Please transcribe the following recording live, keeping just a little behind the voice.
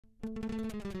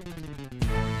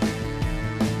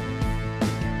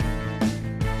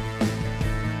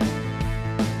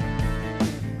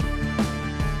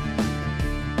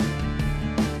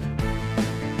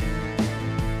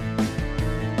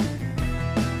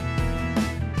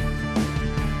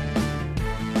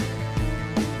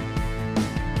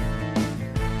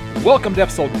Welcome to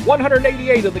episode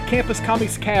 188 of the Campus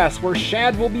Comics Cast, where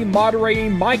Shaad will be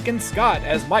moderating Mike and Scott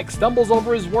as Mike stumbles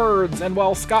over his words and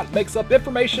while Scott makes up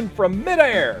information from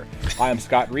midair. I am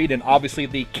Scott Reed, and obviously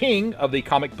the king of the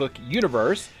comic book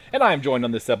universe, and I am joined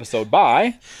on this episode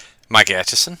by... Mike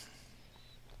Atchison.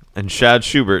 And Shaad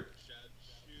Schubert,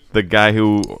 the guy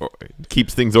who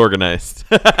keeps things organized.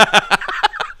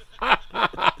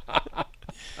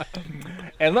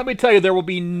 And let me tell you, there will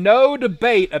be no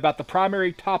debate about the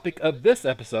primary topic of this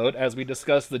episode as we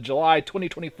discuss the July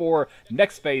 2024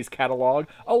 Next Phase catalog,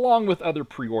 along with other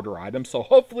pre-order items. So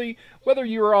hopefully, whether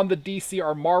you are on the DC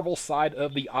or Marvel side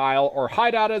of the aisle or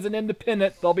hide out as an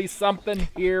independent, there'll be something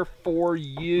here for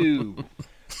you.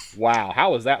 Wow,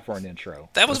 how was that for an intro?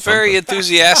 That was very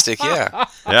enthusiastic, yeah.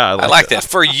 Yeah, I like that.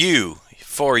 For you.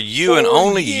 For you and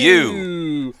only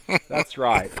you. That's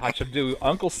right. I should do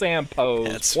Uncle Sam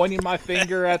pose, pointing my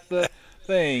finger at the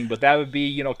thing, but that would be,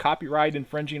 you know, copyright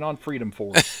infringing on Freedom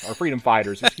Force, or Freedom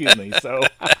Fighters, excuse me. So,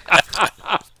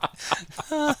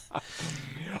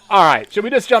 all right, should we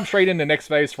just jump straight into the next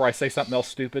phase before I say something else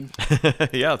stupid?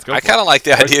 Yeah, let's go. I kind of like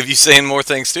the idea of you saying more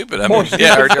things stupid. I mean,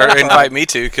 yeah, or invite me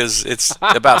to, because it's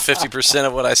about 50%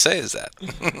 of what I say is that.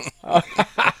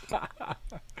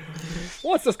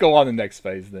 Well, let's just go on to the next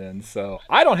phase then. So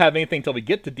I don't have anything till we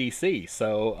get to DC,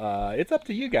 so it's up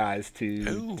to you guys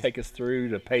to take us through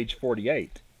to page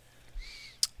 48.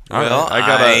 Well, I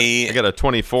got a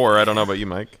 24. I don't know about you,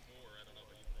 Mike.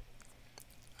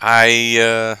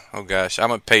 Oh gosh,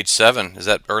 I'm at page 7. Is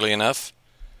that early enough?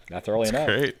 That's early enough.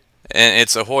 Great. And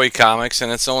it's Ahoy Comics,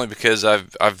 and it's only because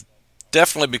I've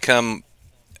definitely become.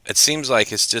 It seems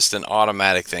like it's just an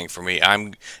automatic thing for me.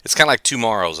 It's kind of like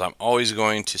tomorrow's. I'm always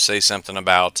going to say something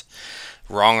about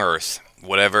Wrong Earth,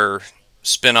 whatever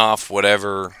spin-off,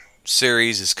 whatever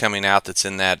series is coming out that's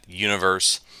in that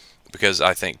universe, because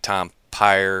I think Tom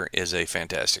Peyer is a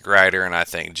fantastic writer, and I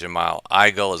think Jamal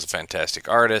Igle is a fantastic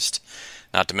artist,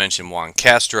 not to mention Juan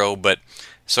Castro. But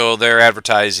so they're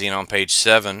advertising on page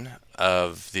 7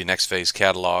 of the Next Phase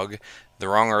catalog, The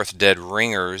Wrong Earth Dead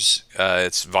Ringers.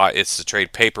 It's the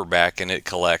trade paperback, and it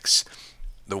collects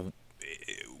the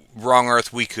Wrong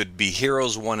Earth We Could Be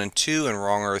Heroes 1 and 2 and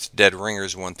Wrong Earth Dead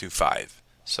Ringers 1 through 5.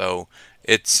 So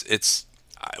it's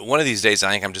one of these days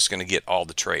I think I'm just going to get all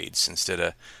the trades instead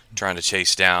of trying to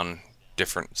chase down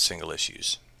different single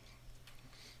issues.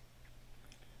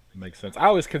 Makes sense. I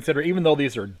always consider, even though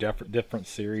these are different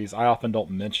series, I often don't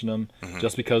mention them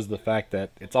just because of the fact that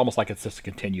it's almost like it's just a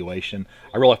continuation.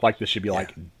 I really feel like this should be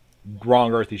like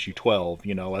Wrong Earth issue 12,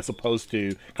 you know, as opposed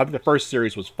to, I think the first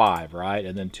series was 5, right?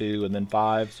 And then 2 and then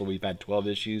 5, so we've had 12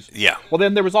 issues. Yeah. Well,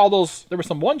 then there were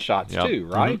some one-shots too,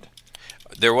 right?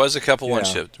 There was a couple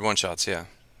one-shots, yeah.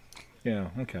 Yeah,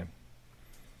 okay.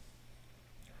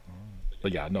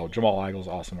 But yeah, no, Jamal Igle's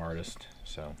an awesome artist,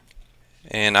 so...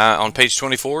 And on page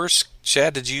 24,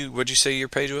 Shaad, what'd you say your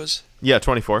page was? Yeah,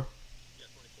 24.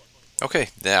 Okay,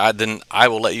 then I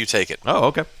will let you take it. Oh,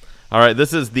 okay. All right,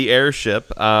 this is The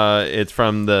Airship. It's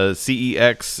from the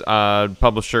CEX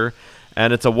publisher,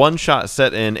 and it's a one-shot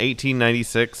set in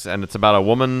 1896, and it's about a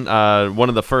woman, one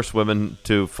of the first women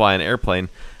to fly an airplane,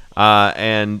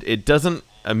 and it doesn't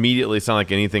immediately sound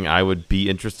like anything I would be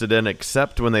interested in,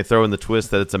 except when they throw in the twist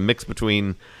that it's a mix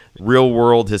between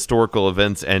real-world historical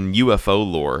events and UFO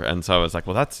lore. And so I was like,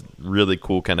 well, that's really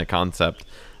cool kind of concept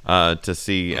to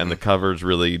see, and the cover's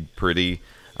really pretty.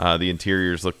 The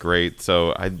interiors look great.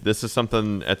 So this is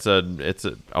something, it's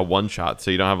a one-shot,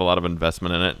 so you don't have a lot of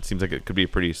investment in it. It seems like it could be a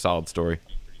pretty solid story.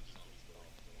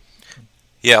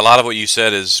 Yeah, a lot of what you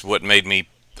said is what made me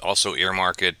also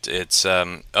earmark it. It's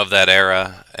of that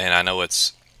era, and I know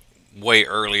it's way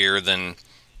earlier than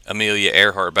Amelia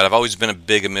Earhart, but I've always been a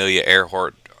big Amelia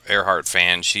Earhart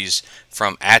fan. She's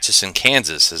from Atchison,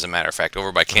 Kansas, as a matter of fact,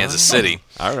 over by Kansas City.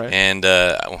 All right. And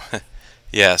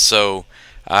yeah, so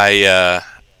I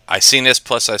seen this.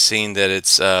 Plus, I seen that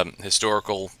it's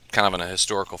historical, kind of a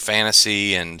historical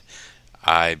fantasy, and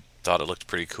I thought it looked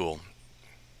pretty cool.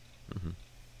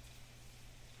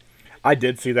 I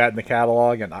did see that in the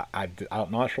catalog, and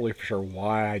I'm not really sure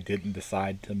why I didn't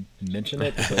decide to mention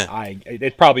it, but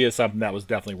it probably is something that was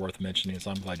definitely worth mentioning,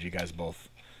 so I'm glad you guys both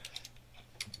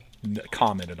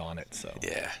commented on it. So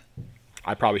yeah,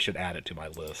 I probably should add it to my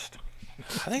list.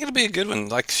 I think it'll be a good one.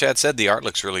 Like Shaad said, the art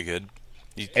looks really good.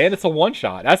 And it's a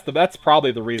one-shot. That's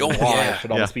probably the reason why it should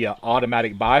almost be an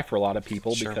automatic buy for a lot of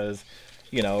people, because,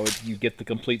 you know, you get the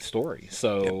complete story.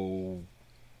 So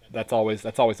that's always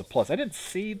a plus. I didn't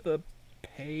see the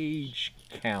page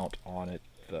count on it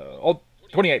though. Oh,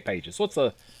 28 pages. So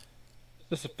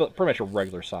this is pretty much a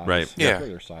regular size, right? Yeah,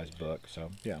 regular size book. So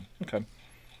yeah, okay.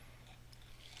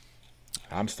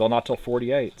 I'm still not till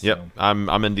 48. So. Yep,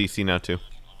 I'm in DC now too.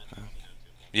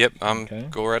 Yep, Okay.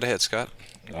 Go right ahead, Scott.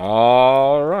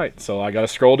 All right, so I got to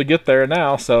scroll to get there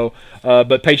now. So,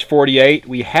 but page 48,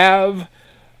 we have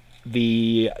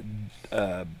the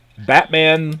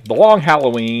Batman: The Long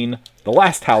Halloween, The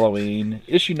Last Halloween,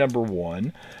 issue number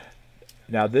 1.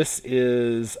 Now this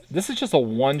is just a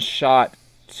one-shot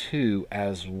 2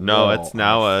 as well. No, it's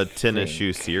now I a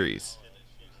 10-issue think. series.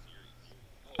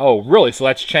 Oh, really? So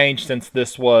that's changed since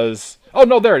this was. Oh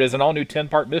no, there it is, an all-new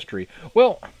 10-part mystery.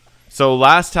 Well. So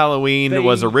Last Halloween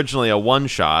was They- originally a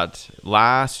one-shot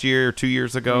last year, 2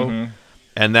 years ago,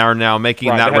 and they're now making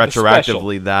Right, that they had the special.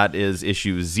 retroactively. That is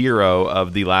issue 0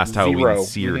 of the Last Halloween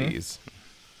series.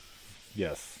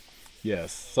 Yes.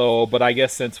 Yes. So, but I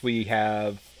guess since we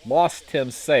have lost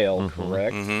Tim Sale,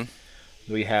 correct?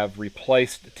 We have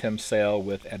replaced Tim Sale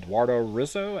with Eduardo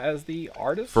Rizzo as the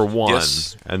artist? For one,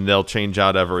 Yes. and they'll change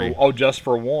out every. Oh, just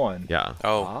for one. Yeah.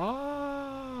 Oh,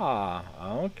 Ah,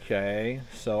 okay.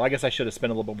 So I guess I should have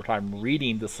spent a little bit more time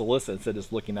reading the solicit instead of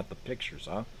just looking at the pictures,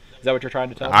 huh? Is that what you're trying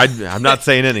to tell me? I'm not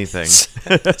saying anything.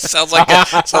 sounds like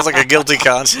a guilty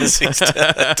conscience he's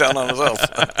telling on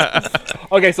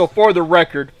himself. Okay, so for the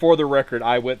record,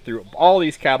 I went through all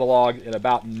these catalogs in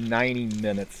about 90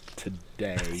 minutes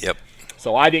today. Yep.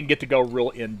 So I didn't get to go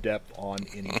real in depth on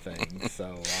anything.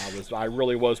 So I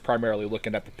really was primarily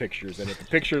looking at the pictures, and if the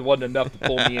pictures wasn't enough to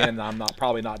pull me in, I'm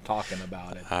probably not talking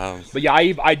about it. But yeah,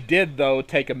 I did though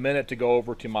take a minute to go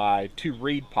over to my to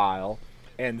read pile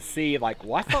and see like,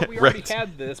 well, I thought we already Right.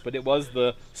 had this, but it was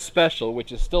the special,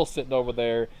 which is still sitting over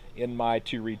there in my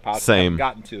to read pile. Same. I haven't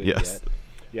gotten to it Yes. yet.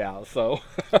 Yeah, so.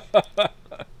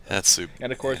 That's super.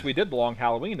 And of course, we did the Long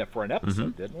Halloween for an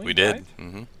episode, didn't we? We did. Right?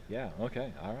 Mm-hmm. Yeah.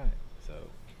 Okay. All right.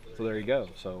 So there you go.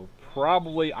 So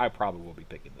I probably will be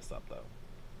picking this up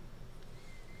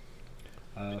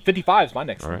though. 55 is my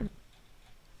next All one. right.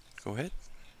 Go ahead.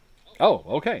 Oh,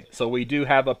 okay. So we do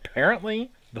have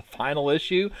apparently the final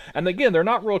issue, and again, they're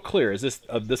not real clear. Is this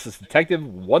is Detective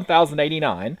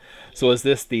 1089? So is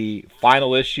this the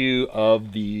final issue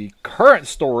of the current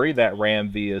story that Ram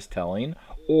V is telling,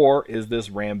 or is this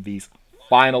Ram V's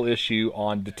final issue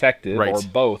on Detective, Right. or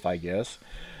both? I guess.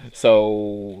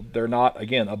 So they're not,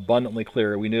 again, abundantly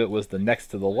clear. We knew it was the next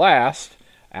to the last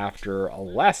after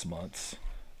last month's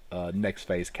Next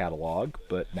Phase catalog,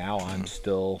 but now I'm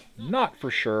still not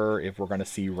for sure if we're going to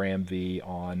see Ram V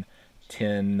on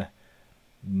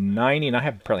 1090, and I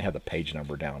apparently have the page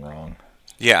number down wrong.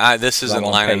 Yeah, this isn't I'm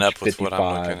on lining page up with what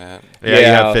I'm 55. looking at. Yeah, you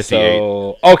have 58.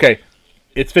 So, okay,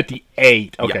 it's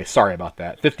 58. Okay, Yeah. sorry about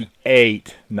that.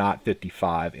 58, not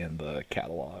 55 in the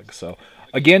catalog. So,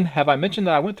 again, have I mentioned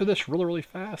that I went through this really, really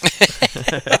fast?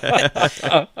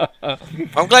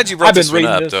 I'm glad you brought I've been this one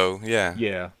reading up, this. though.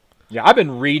 Yeah. Yeah, I've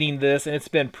been reading this, and it's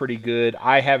been pretty good.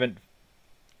 I haven't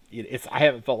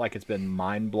felt like it's been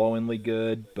mind-blowingly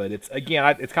good, but it's kind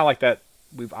of like that.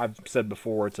 I've said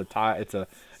before. It's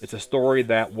a story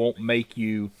that won't make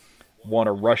you want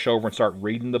to rush over and start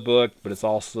reading the book, but it's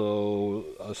also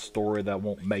a story that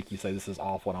won't make you say this is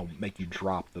awful and I'll make you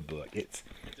drop the book. It's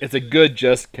a good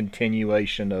just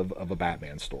continuation of a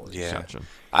Batman story. Yeah. Gotcha.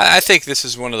 I think this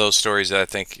is one of those stories that I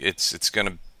think it's going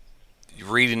to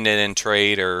reading it in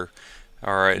trade or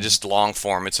just long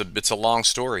form. It's a long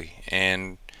story,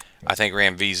 and I think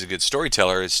Ram V is a good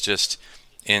storyteller. It's just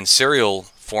in serial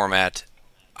format.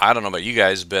 I don't know about you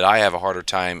guys, but I have a harder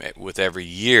time with every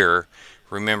year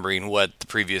remembering what the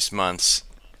previous months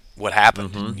what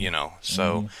happened. You know,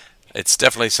 so it's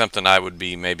definitely something I would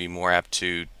be maybe more apt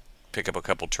to pick up a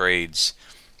couple trades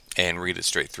and read it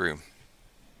straight through.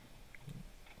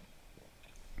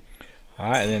 All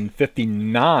right, and then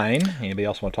 59. Anybody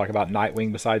else want to talk about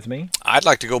Nightwing besides me? I'd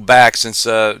like to go back since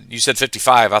you said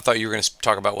 55. I thought you were going to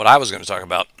talk about what I was going to talk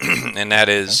about, and that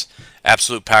is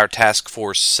Absolute Power Task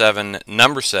Force 7,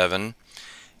 number 7.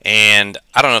 And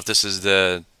I don't know if this is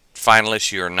the final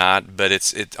issue or not, but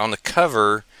it's on the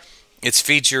cover. It's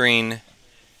featuring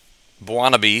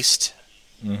Buana Beast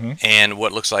and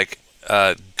what looks like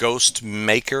Ghost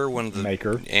Maker, one of the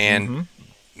Maker, and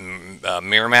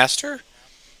Mirror Master.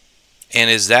 And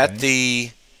is that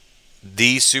the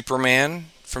Superman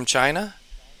from China?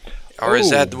 Or is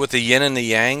that with the yin and the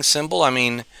yang symbol? I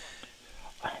mean...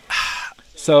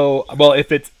 So, well,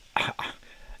 if it's...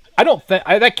 I don't think...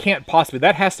 that can't possibly...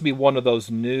 That has to be one of those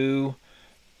new...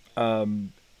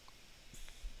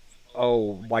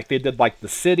 like they did like the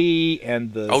city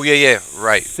and the... Oh, yeah,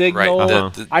 right. Signal.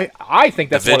 Right. I think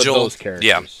that's one Vigil, of those characters.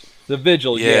 yeah. The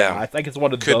Vigil, Yeah. I think it's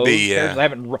one of Could those be, characters.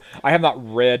 yeah. I have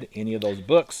not read any of those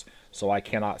books, so I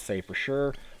cannot say for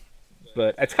sure.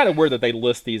 But it's kind of weird that they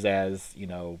list these as,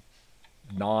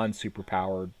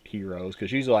 non-superpowered heroes,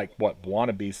 because usually, like, what,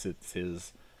 Wannabeast, it's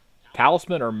his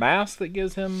talisman or mask that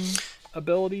gives him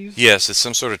abilities. Yes, it's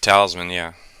some sort of talisman.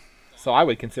 Yeah. So I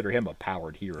would consider him a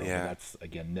powered hero. Yeah. But that's,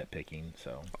 again, nitpicking.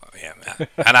 So Yeah,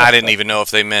 and I didn't even know if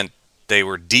they meant they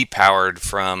were depowered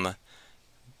from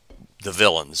the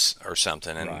villains or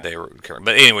something, and Right. they were.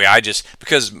 But anyway, I just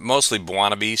because mostly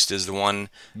Buana Beast is the one.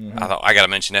 I thought I got to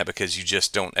mention that because you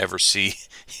just don't ever see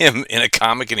him in a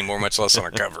comic anymore, much less on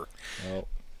a cover. well,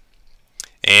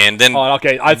 And then oh,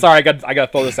 okay. I'm sorry. I got to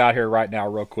throw this out here right now,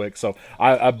 real quick. So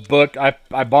I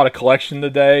bought a collection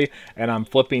today, and I'm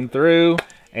flipping through,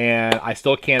 and I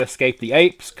still can't escape the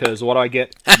apes, because what do I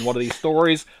get in one of these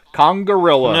stories?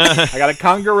 Kongorilla. I got a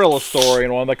Kongorilla story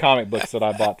in one of the comic books that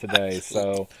I bought today.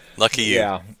 So lucky you.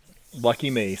 yeah, lucky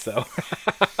me. So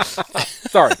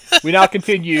sorry. We now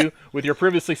continue with your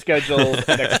previously scheduled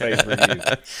next page review.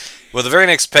 Well, the very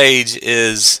next page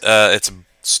is it's a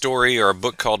story or a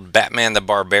book called Batman the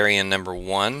Barbarian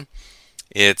 #1.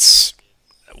 It's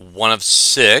one of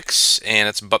 6, and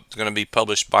it's going to be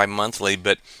published bi-monthly,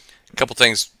 but a couple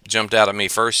things jumped out at me.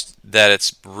 First, that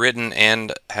it's written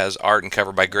and has art and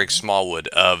cover by Greg Smallwood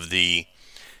of the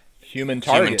Human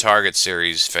Target. Human Target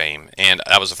series fame, and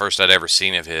that was the first I'd ever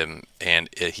seen of him, and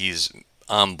he's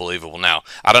unbelievable. Now,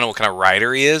 I don't know what kind of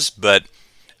writer he is, but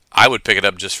I would pick it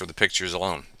up just for the pictures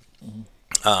alone.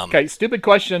 Okay, stupid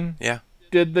question. Yeah.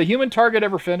 Did the Human Target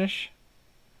ever finish?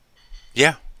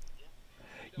 Yeah.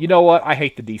 You know what? I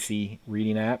hate the DC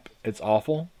reading app. It's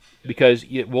awful, because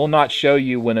it will not show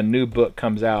you when a new book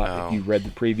comes out if you read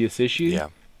the previous issue. Yeah.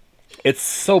 It's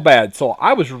so bad. So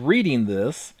I was reading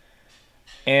this,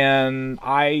 and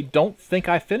I don't think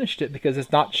I finished it because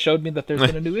it's not showed me that there's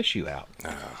been a new issue out.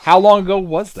 How long ago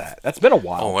was that? That's been a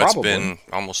while. Oh, it's probably. been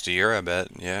almost a year, I bet.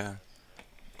 Yeah.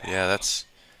 Yeah, that's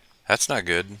not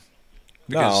good.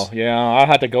 No, yeah, I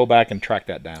had to go back and track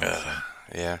that down. So.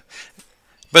 Yeah.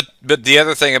 But the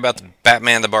other thing about the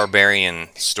Batman the Barbarian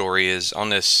story is on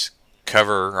this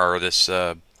cover or this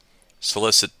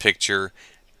solicit picture,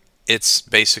 it's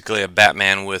basically a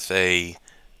Batman with a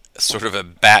sort of a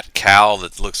bat cowl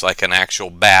that looks like an actual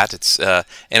bat. It's and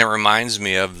it reminds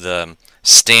me of the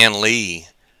Stan Lee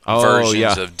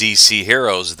versions of DC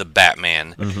Heroes, the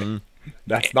Batman.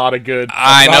 That's not a good.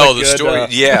 I know the story.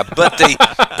 Yeah, but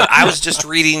I was just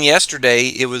reading yesterday.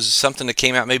 It was something that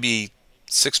came out maybe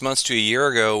 6 months to a year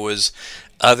ago. Was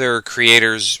other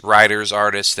creators, writers,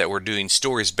 artists that were doing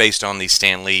stories based on these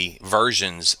Stan Lee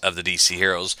versions of the DC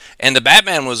Heroes, and the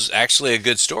Batman was actually a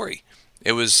good story.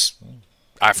 It was,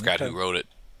 I forgot who wrote it,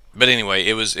 but anyway,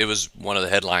 it was one of the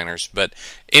headliners. But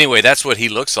anyway, that's what he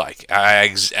looks like.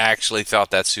 I actually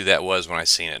thought that's who that was when I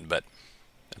seen it, but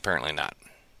apparently not.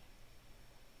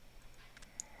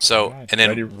 So, Right. and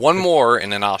then one more,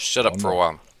 and then I'll shut up for a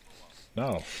while.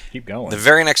 No, keep going. The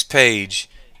very next page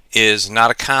is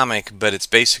not a comic, but it's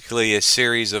basically a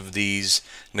series of these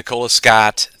Nicola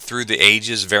Scott Through the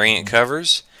Ages variant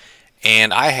covers.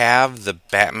 And I have the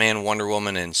Batman, Wonder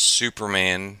Woman, and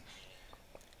Superman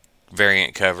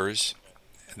variant covers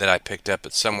that I picked up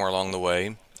at somewhere along the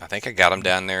way. I think I got them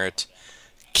down there at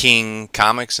King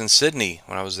Comics in Sydney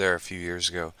when I was there a few years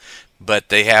ago. But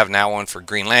they have now one for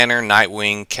Green Lantern,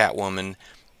 Nightwing, Catwoman,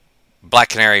 Black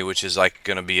Canary, which is like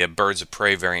going to be a Birds of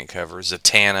Prey variant cover,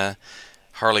 Zatanna,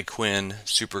 Harley Quinn,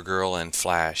 Supergirl, and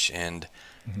Flash. And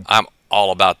I'm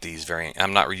all about these variant.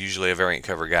 I'm not usually a variant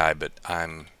cover guy, but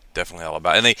I'm definitely all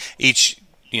about it. And they each,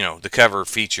 the cover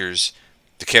features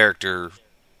the character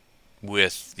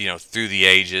with, through the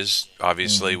ages,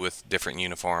 obviously, with different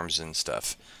uniforms and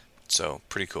stuff. So,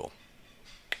 pretty cool.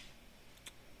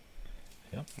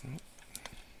 Yep.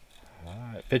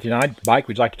 59. Mike,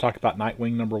 would you like to talk about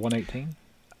Nightwing number 118?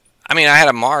 I mean, I had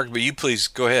a mark, but you please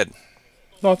go ahead.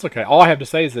 No, it's okay. All I have to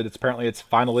say is that it's apparently its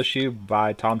final issue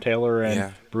by Tom Taylor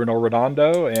and Bruno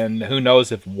Redondo, and who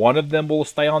knows if one of them will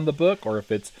stay on the book or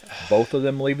if it's both of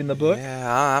them leaving the book.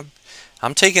 Yeah,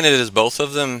 I'm taking it as both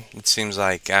of them. It seems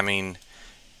like, I mean,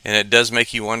 and it does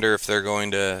make you wonder if they're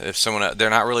going to, if someone, they're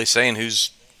not really saying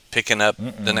who's picking up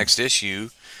the next issue,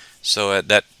 so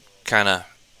that kind of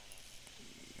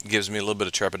gives me a little bit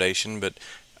of trepidation, but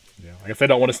yeah, I guess they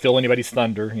don't want to steal anybody's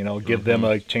thunder. Give them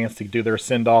a chance to do their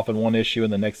send off in one issue,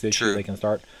 and the next issue they can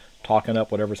start talking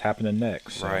up whatever's happening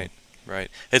next. So.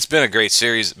 Right. It's been a great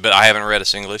series, but I haven't read a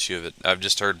single issue of it. I've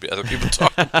just heard other people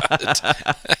talk about it.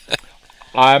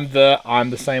 I'm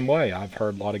the same way. I've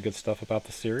heard a lot of good stuff about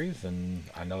the series, and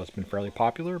I know it's been fairly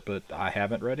popular, but I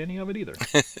haven't read any of it either.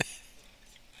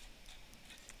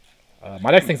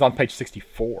 My next thing's on page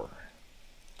 64.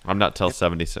 I'm not till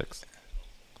 76.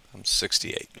 I'm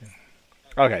 68.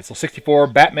 Okay, so 64,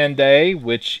 Batman Day,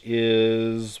 which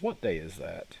is, what day is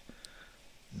that?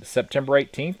 September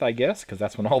 18th, I guess, because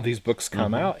that's when all these books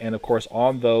come out. And of course,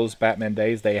 on those Batman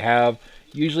days, they have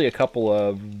usually a couple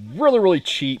of really, really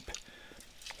cheap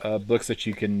books that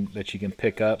you can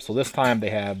pick up. So this time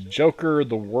they have Joker: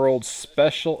 The World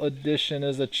Special Edition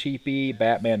is a cheapie.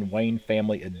 Batman Wayne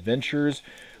Family Adventures,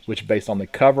 which based on the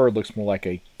cover looks more like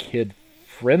a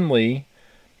kid-friendly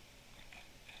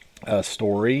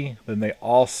story. Then they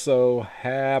also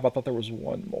have, I thought there was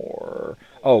one more.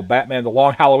 Oh, Batman: The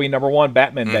Long Halloween #1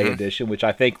 Batman Day edition, which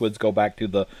I think would go back to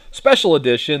the special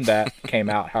edition that came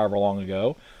out however long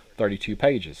ago, 32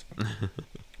 pages.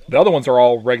 The other ones are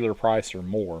all regular price or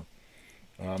more,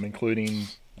 including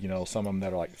some of them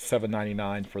that are like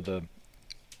 $7.99 for the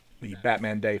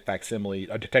Batman Day facsimile,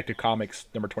 Detective Comics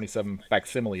 #27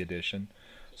 facsimile edition.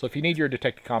 So if you need your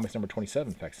Detective Comics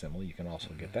 #27 facsimile, you can also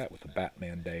get that with the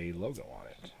Batman Day logo on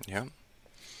it. Yeah.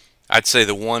 I'd say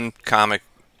the one comic,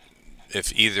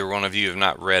 if either one of you have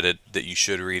not read it, that you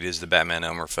should read is the Batman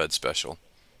Elmer Fudd special.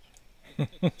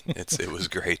 It was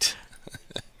great.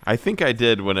 I think I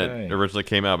did when it originally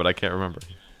came out, but I can't remember.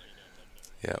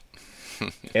 Yep.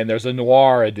 And there's a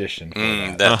noir edition. For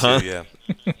that too, yeah.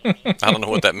 I don't know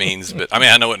what that means, but I mean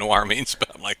I know what noir means,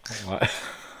 but I'm like,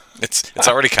 it's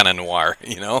already kind of noir,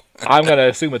 I'm gonna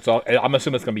assume it's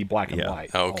gonna be black and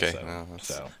white. Okay. Also,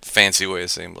 so fancy way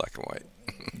of saying black and white.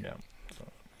 Yeah. So,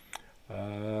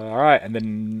 all right, and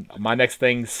then my next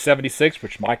thing, 76,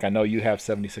 which Mike, I know you have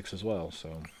 76 as well.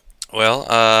 So. Well,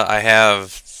 I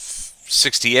have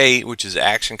 68, which is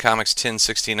Action Comics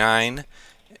 1069,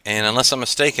 and unless I'm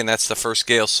mistaken, that's the first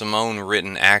Gail Simone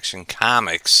written Action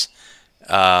Comics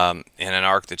in an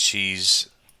arc that she's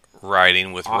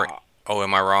writing with. Oh,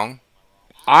 am I wrong?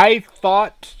 I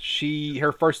thought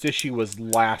her first issue was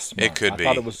last month. It could be. I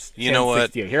thought it was 1068. You know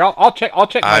what? Here, I'll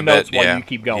check my notes while you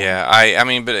keep going. Yeah, I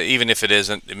mean, but even if it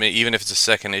isn't, even if it's a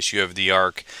second issue of the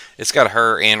arc, it's got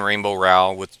her and Rainbow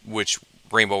Rowell, with which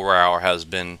Rainbow Rowell has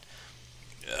been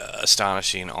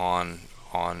astonishing on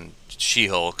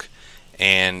She-Hulk,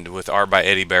 and with art by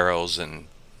Eddie Barrows and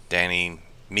Danny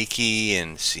Miki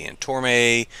and Cian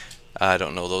Torme. I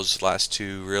don't know those last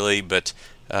two really, but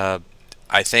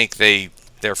I think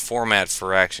their format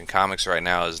for Action Comics right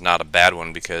now is not a bad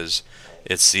one, because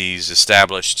it's these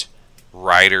established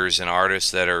writers and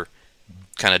artists that are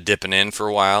kind of dipping in for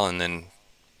a while, and then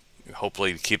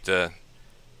hopefully keep the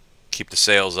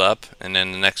sales up, and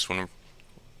then the next one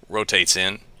rotates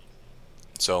in.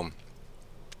 So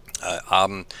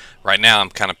right now I'm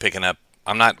kind of picking up.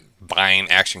 I'm not buying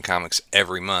Action Comics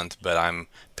every month, but I'm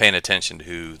paying attention to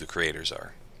who the creators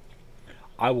are.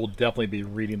 I will definitely be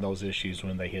reading those issues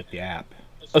when they hit the app,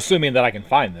 assuming that I can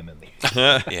find them in the.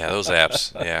 Yeah, those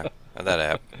apps. Yeah, that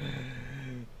app.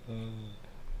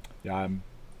 Yeah, I'm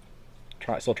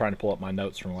still trying to pull up my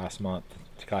notes from last month.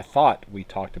 I thought we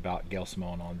talked about Gail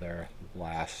Simone on there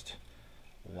last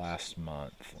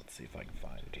month. Let's see if I can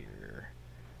find it here.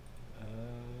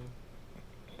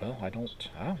 Well, I don't.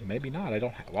 Maybe not. I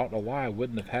don't know why I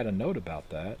wouldn't have had a note about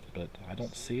that, but I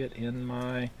don't see it in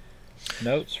my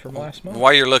notes from last month.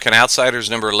 While you're looking, Outsiders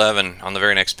 #11 on the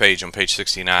very next page, on page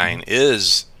 69,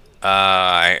 is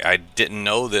I didn't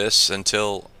know this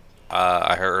until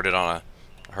I heard it on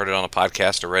a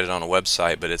podcast or read it on a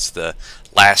website, but it's the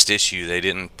last issue. They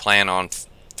didn't plan on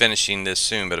finishing this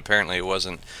soon, but apparently it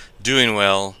wasn't doing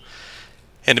well.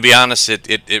 And to be honest,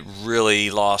 it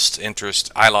really lost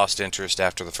interest. I lost interest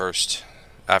after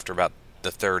about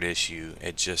the third issue.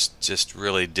 It just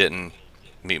really didn't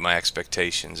meet my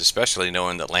expectations, especially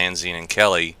knowing that Lanzine and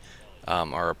Kelly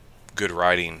are a good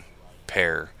writing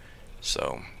pair.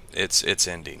 So it's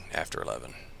ending after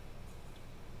 11.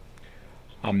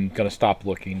 I'm going to stop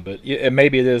looking, but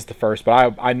maybe it is the first.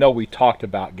 But I know we talked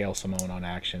about Gail Simone on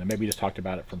Action, and maybe just talked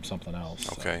about it from something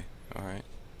else. Okay, all right.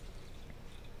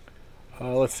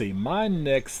 Let's see. My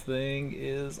next thing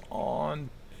is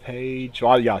on page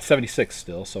 76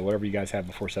 still. So whatever you guys have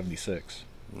before 76.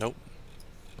 Nope.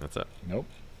 That's it. Nope.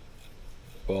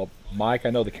 Well, Mike,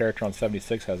 I know the character on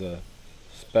 76 has a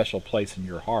special place in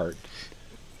your heart.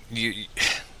 I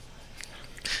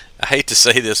hate to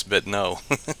say this, but no.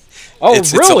 Oh,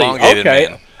 it's really? Elongated Okay.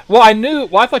 Man. Well,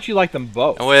 I thought you liked them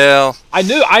both. Well, I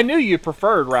knew you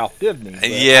preferred Ralph Dibny.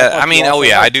 Yeah, I mean,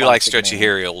 I do like Plastic Stretchy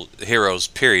Man. Heroes,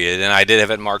 period, and I did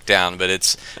have it marked down, but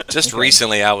it's just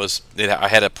recently I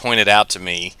had it pointed out to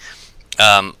me,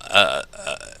 an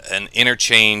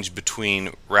interchange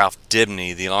between Ralph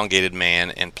Dibny, the Elongated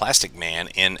Man, and Plastic Man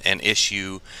in an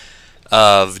issue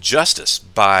of Justice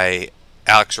by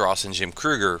Alex Ross and Jim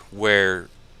Krueger, where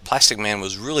Plastic Man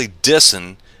was really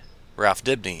dissing Ralph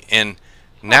Dibny, and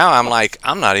Now I'm like,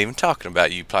 I'm not even talking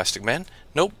about you, Plastic Man.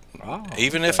 Nope. Oh,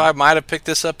 Even okay. if I might have picked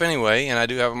this up anyway, and I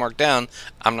do have it marked down,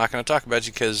 I'm not going to talk about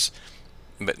you because.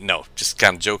 But no, just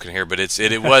kind of joking here. But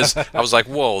it was. I was like,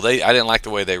 whoa. I didn't like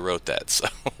the way they wrote that. So.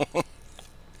 But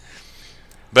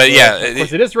Well, yeah, of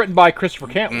course, it is written by Christopher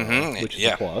Cantwell, Mhm, which is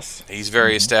yeah. a plus. He's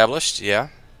very established, yeah.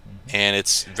 And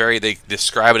it's very, they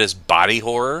describe it as body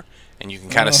horror, and you can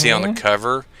kind of see on the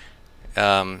cover.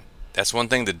 That's one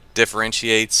thing that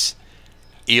differentiates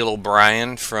Eel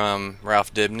O'Brien from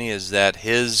Ralph Dibny is that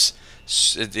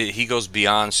he goes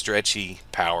beyond stretchy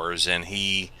powers, and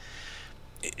he,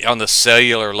 on the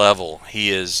cellular level,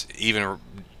 he is even.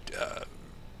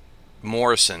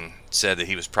 Morrison said that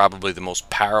he was probably the most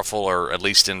powerful, or at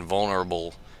least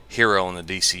invulnerable, hero in the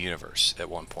DC universe at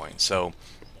one point. So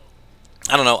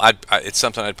I don't know. It's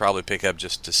something I'd probably pick up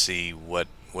just to see what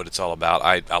it's all about.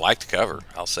 I like the cover.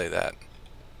 I'll say that.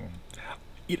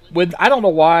 I don't know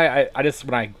why I just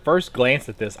when I first glanced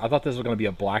at this, I thought this was going to be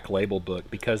a Black Label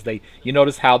book because you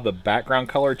notice how the background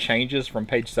color changes from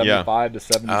page 75 to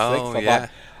 76. Oh, So yeah.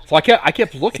 I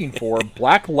kept looking for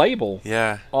Black Label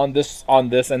Yeah. on this,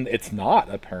 and it's not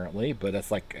apparently, but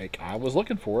it's like I was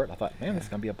looking for it. I thought, man, it's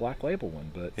going to be a Black Label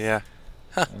one, but Yeah.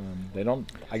 they don't.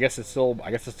 I guess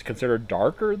it's considered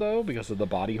darker though because of the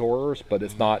body horrors, but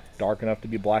it's not dark enough to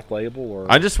be Black Label. Or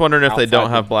I just wondering if they outside don't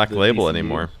have Black the Label DCU.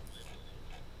 anymore.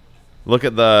 Look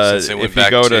at the Since they went if you back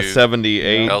go to to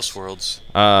 78, Elseworlds.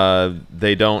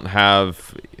 they don't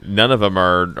have, none of them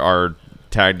are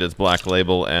tagged as Black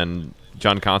Label, and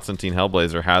John Constantine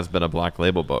Hellblazer has been a Black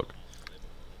Label book.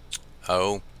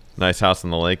 Oh. Nice House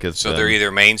on the Lake is. So they're either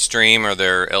mainstream or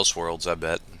they're Elseworlds, I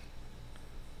bet.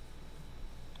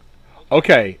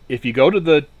 Okay, if you go to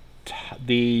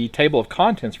the table of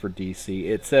contents for DC,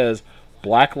 it says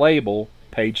Black Label,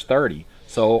 page 30.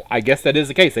 So I guess that is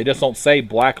the case. They just don't say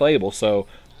Black Label. So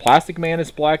Plastic Man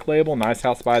is Black Label, Nice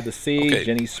House by the Sea, Okay.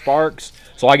 Jenny Sparks.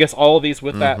 So I guess all of these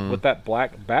with that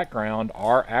black background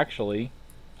are actually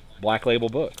Black Label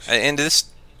books. And this,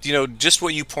 just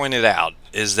what you pointed out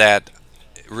is that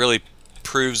it really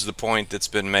proves the point that's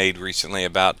been made recently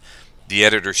about the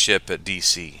editorship at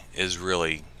DC is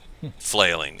really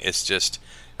flailing. It's just,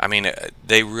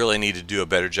 they really need to do a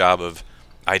better job of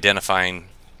identifying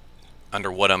under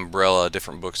what umbrella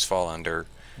different books fall under.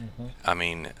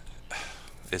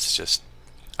 It's just,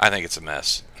 I think it's a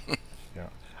mess. Yeah.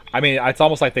 It's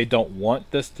almost like they don't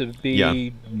want this to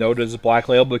be noted as a Black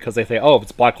Label because they say, oh, if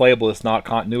it's Black Label, it's not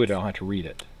continuity. I don't have to read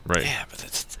it. right. Yeah, but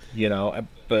it's,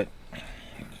 But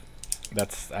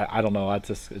that's I don't know. It's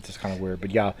just kind of weird.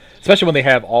 But yeah, especially when they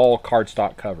have all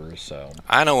cardstock covers. So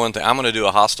I know one thing. I'm going to do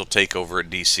a hostile takeover at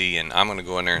DC, and I'm going to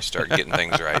go in there and start getting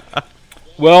things right.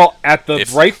 well, at the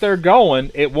rate they're going,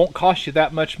 it won't cost you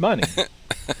that much money.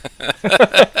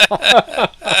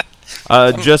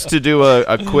 Just to do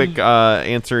a quick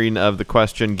answering of the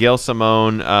question, Gail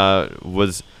Simone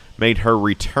made her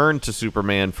return to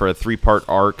Superman for a 3-part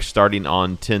arc starting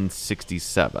on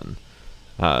 1067.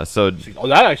 So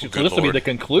that actually, Good this will be Lord. the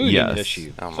concluding Yes.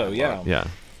 issue. Oh, my So Lord. yeah.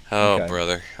 Oh, Okay.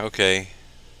 brother. Okay.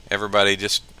 Everybody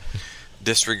just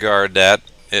disregard that.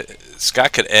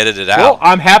 Scott could edit it Well, out.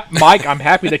 I'm happy, Mike. I'm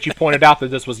happy that you pointed out that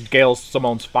this was Gail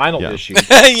Simone's final Yeah. issue.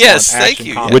 Yes, on thank Action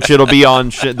you. Comics. Which it'll be on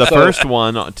the first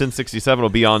one, 1067, will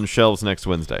be on shelves next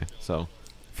Wednesday. So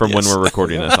from when Yes. we're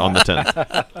recording this on the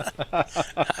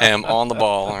 10th. I am on the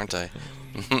ball, aren't I?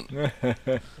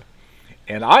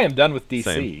 And I am done with DC,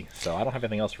 Same. so I don't have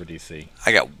anything else for DC.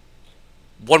 I got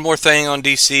one more thing on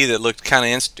DC that looked kind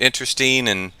of interesting,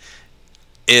 and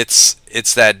it's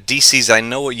that DC's I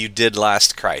know what you did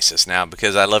last Crisis now,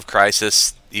 because I love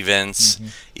Crisis events,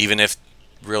 even if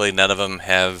really none of them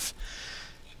have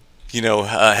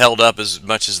held up as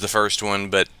much as the first one,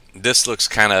 but this looks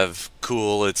kind of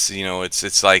cool. It's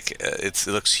it's like it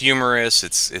looks humorous.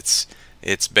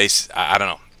 It's based. I don't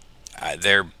know.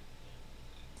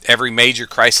 Every major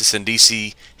crisis in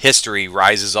DC history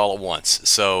rises all at once.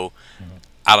 So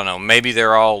I don't know. Maybe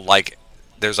they're all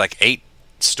there's 8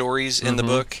 stories in the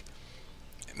book.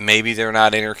 Maybe they're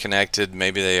not interconnected.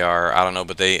 Maybe they are. I don't know.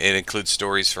 But it includes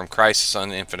stories from Crisis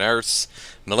on Infinite Earths,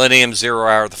 Millennium, 0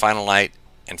 Hour, The Final Night,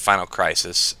 and Final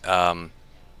Crisis.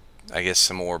 I guess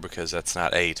some more because that's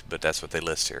not 8, but that's what they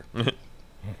list here.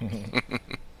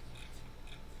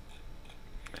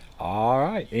 All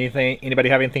right. Anybody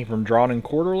have anything from Drawn and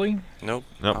Quarterly? Nope.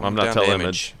 I'm not down to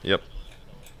Teleimage. Yep.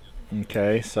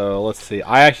 Okay, so let's see.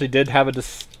 I actually did have a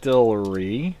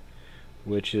distillery,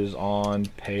 which is on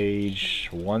page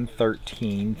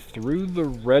 113 through the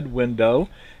Red Window,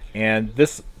 and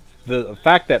the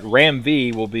fact that Ram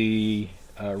V will be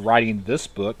writing this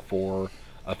book for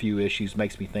a few issues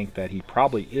makes me think that he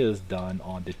probably is done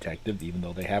on Detective, even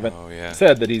though they haven't yeah.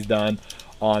 said that he's done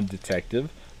on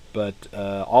Detective. But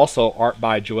also art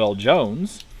by Joel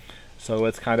Jones. So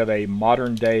it's kind of a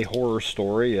modern day horror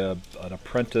story. An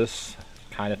apprentice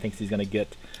kind of thinks he's going to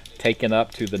get taken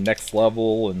up to the next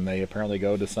level, and they apparently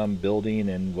go to some building,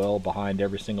 and well, behind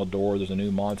every single door there's a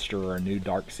new monster or a new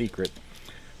dark secret.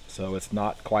 So it's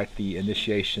not quite the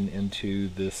initiation into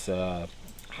this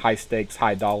high stakes,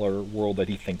 high dollar world that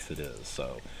he thinks it is.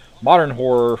 So modern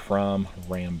horror from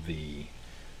Ram V.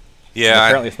 Yeah. And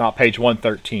apparently it's not page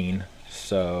 113,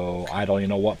 so I don't even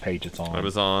know what page it's on. I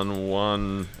was on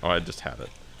one. Oh, I just had it.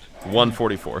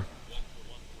 144.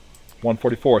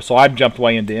 144. So I've jumped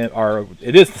way into or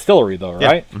it is Distillery though,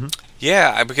 right? Mm-hmm.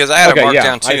 Yeah, because I had it marked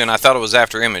down too, and I thought it was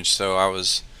after Image, so I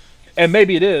was. And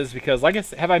maybe it is because, like I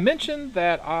said, have I mentioned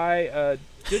that I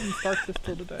didn't start this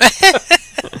till today?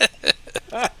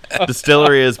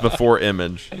 Distillery is before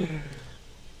Image.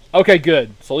 Okay,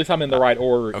 good. So at least I'm in the right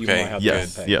order. Okay. Even though I have Yes.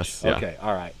 the same page. Yes. Yeah. Okay.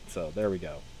 All right. So there we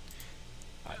go.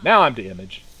 All right, now I'm to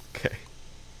Image. Okay.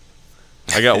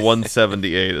 I got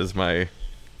 178 as my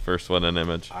first one in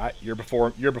Image. All right. You're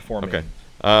before me. Okay.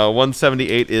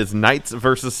 178 is Knights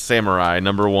versus Samurai,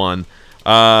 #1.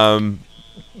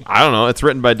 I don't know. It's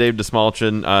written by Dave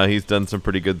DeSmalchin. He's done some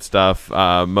pretty good stuff.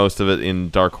 Most of it in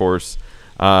Dark Horse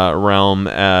realm,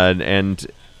 and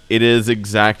it is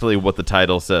exactly what the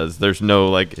title says. There's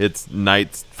no it's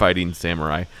knights fighting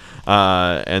samurai,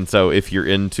 and so if you're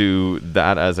into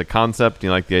that as a concept,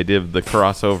 you like the idea of the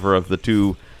crossover of the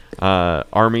two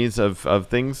armies of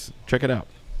things, check it out.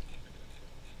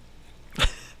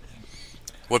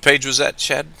 What page was that,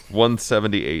 Chad?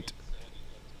 178.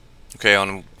 Okay,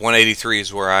 on 183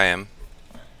 is where I am.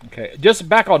 Okay, just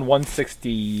back on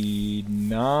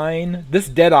 169. This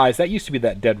Dead Eyes, that used to be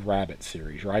that Dead Rabbit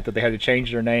series, right? That they had to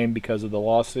change their name because of the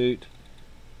lawsuit.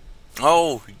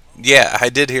 Oh, yeah, I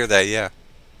did hear that, yeah.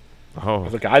 Oh,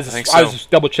 Okay, I was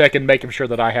just double checking, making sure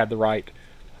that I had the right.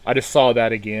 I just saw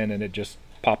that again, and it just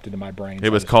popped into my brain.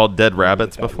 it was called Dead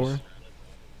Rabbits before?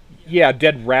 Yeah,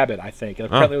 Dead Rabbit, I think. And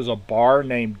apparently, it was a bar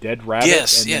named Dead Rabbit.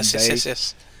 Yes, and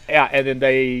yes. Yeah, and then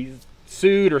they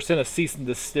sued or sent a cease and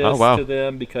desist to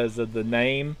them because of the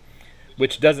name,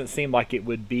 which doesn't seem like it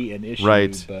would be an issue,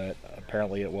 right. But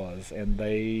apparently it was, and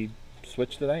they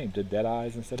switched the name to Dead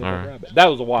Eyes instead of All Dead right. Rabbit. That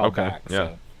was a while back.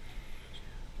 Yeah.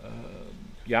 So.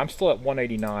 Yeah, I'm still at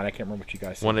 189. I can't remember what you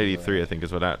guys said. 183, I think,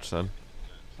 is what Atch said.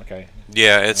 Okay.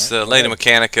 Yeah, it's the Lady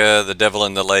Mechanica, The Devil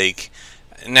in the Lake.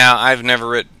 Now, I've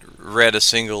never read a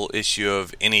single issue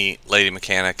of any Lady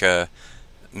Mechanica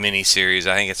miniseries.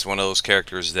 I think it's one of those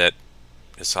characters that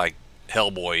it's like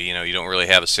Hellboy. You know, you don't really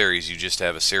have a series; you just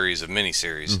have a series of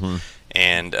miniseries. Mm-hmm.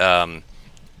 And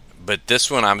but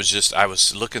this one, I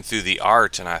was looking through the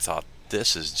art, and I thought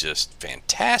this is just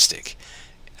fantastic.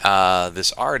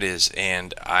 This art is,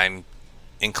 and I'm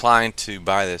inclined to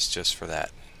buy this just for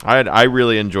that. I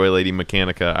really enjoy Lady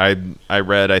Mechanica. I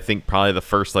read, I think, probably the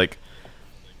first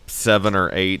 7 or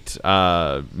 8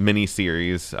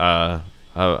 miniseries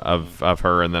of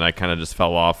her, and then I kind of just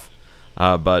fell off.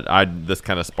 But this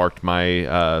kind of sparked my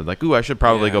ooh, I should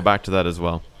probably go back to that as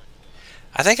well.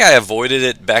 I think I avoided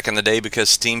it back in the day because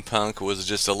steampunk was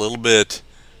just a little bit.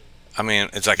 I mean,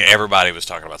 it's like everybody was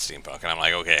talking about steampunk, and I'm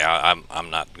like, okay, I'm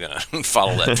not gonna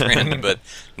follow that trend. But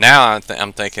now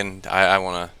I'm thinking I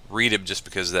want to read it just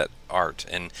because of that art.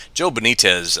 And Joe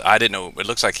Benitez, I didn't know. It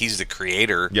looks like he's the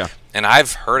creator. Yeah. And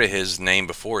I've heard of his name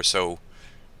before, so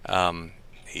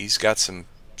he's got some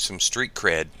street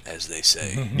cred, as they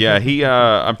say. Yeah, he.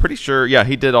 I'm pretty sure. Yeah,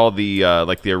 he did all the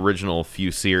the original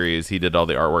few series. He did all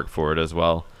the artwork for it as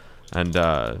well, and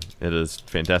it is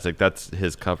fantastic. That's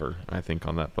his cover, I think,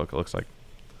 on that book. It looks like.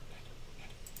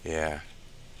 Yeah.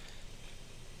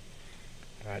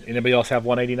 All right. Anybody else have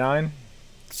 189?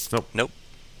 Nope.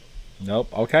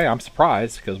 Nope. Okay, I'm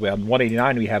surprised because we have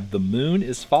 189. We have The Moon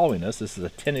is Following Us. This is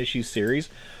a 10-issue series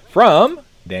from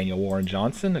Daniel Warren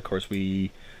Johnson. Of course,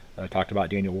 we talked about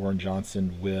Daniel Warren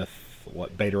Johnson with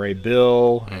Beta Ray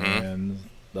Bill, and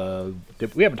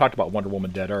we haven't talked about Wonder Woman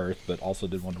Dead Earth, but also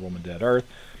did Wonder Woman Dead Earth.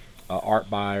 Art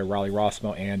by Riley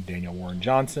Rossmo and Daniel Warren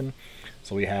Johnson.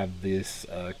 So we have this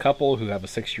couple who have a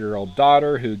 6-year-old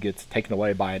daughter who gets taken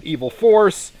away by an evil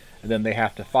force, and then they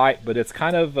have to fight. But it's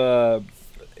kind of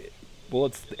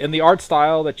it's in the art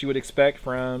style that you would expect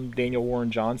from Daniel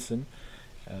Warren Johnson,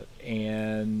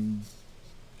 and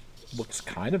looks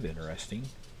kind of interesting.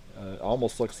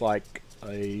 Almost looks like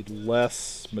a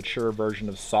less mature version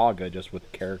of Saga, just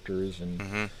with characters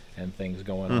and things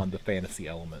going on, the fantasy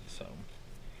element. So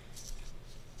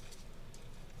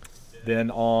then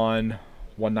on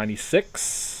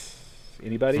 196,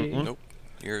 anybody? Nope.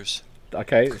 Yours.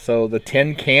 Okay, so the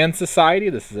Tin Can Society.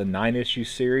 This is a 9-issue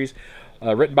series,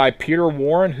 written by Peter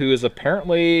Warren, who is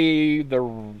apparently the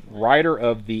writer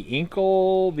of the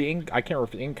Inkle, I can't remember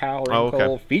if it's Inkle or Oh, Inkle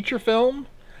okay. feature film.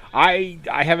 I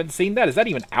haven't seen that. Is that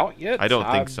even out yet? I don't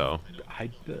think so.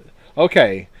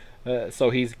 Okay, so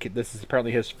this is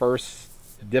apparently his first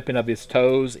dipping of his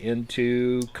toes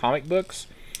into comic books.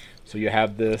 So you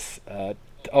have this.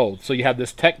 So you have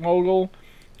this tech mogul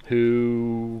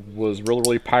who was really,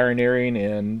 really pioneering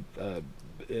in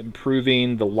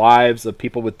improving the lives of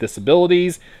people with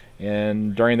disabilities.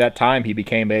 And during that time, he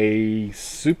became a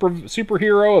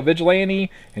superhero, a vigilante,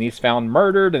 and he's found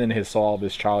murdered. And then all of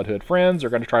his childhood friends are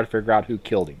going to try to figure out who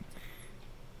killed him.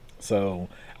 So,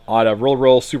 on a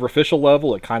real superficial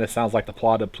level, it kind of sounds like the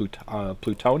plot of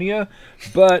Plutonia,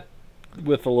 but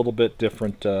with a little bit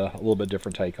different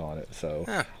take on it. So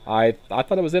I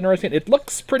thought it was interesting. It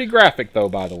looks pretty graphic, though,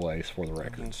 by the way, for the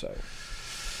record. So,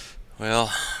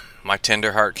 Well, my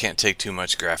tender heart can't take too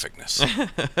much graphicness.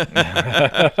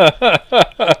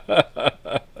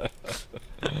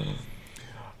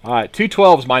 all right,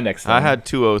 212 is my next thing. I had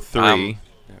 203.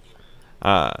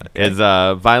 Is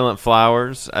Violent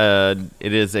Flowers.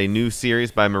 It is a new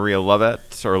series by Maria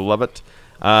Lovett.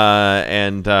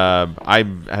 And I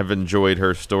have enjoyed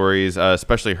her stories,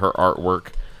 especially her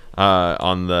artwork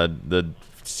on the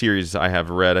series I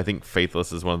have read. I think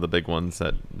Faithless is one of the big ones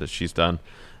that she's done.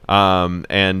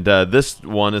 And this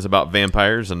one is about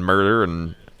vampires and murder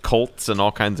and cults and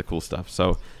all kinds of cool stuff.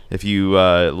 So if you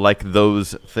like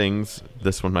those things,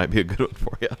 this one might be a good one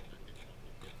for you.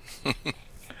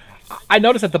 I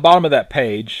noticed at the bottom of that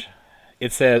page,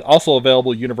 it says also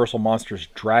available Universal Monsters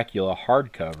Dracula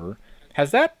hardcover.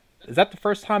 Is that the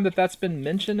first time that's been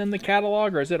mentioned in the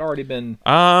catalog, or has it already been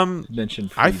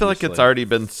mentioned previously? I feel like it's already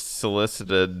been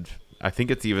solicited. I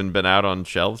think it's even been out on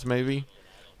shelves, maybe.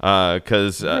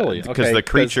 Because Really? Okay, the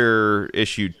Creature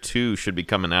issue 2 should be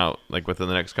coming out like within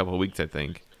the next couple of weeks, I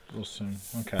think. Real soon.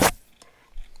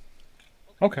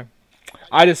 Okay.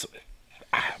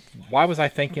 Why was I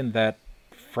thinking that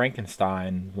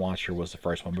Frankenstein Launcher was the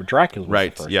first one, but Dracula was the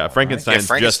first one, Frankenstein's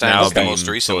right? just Frankenstein now was the being most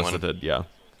recent solicited. one. Yeah.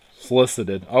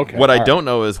 Solicited. Okay. What I all don't right.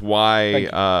 know is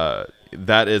why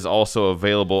that is also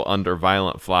available under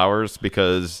Violent Flowers,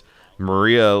 because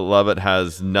Maria Lovett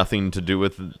has nothing to do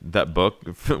with that book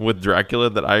with Dracula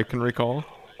that I can recall.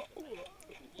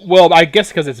 Well, I guess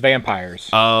because it's vampires.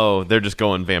 Oh, they're just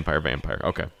going vampire.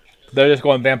 Okay. They're just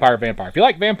going vampire. If you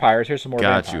like vampires, here's some more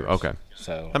Got vampires. you. Okay.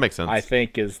 So That makes sense. I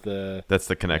think that's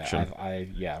the connection.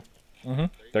 There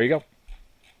you go.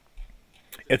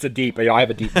 It's a deep. I have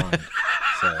a deep mind.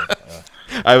 So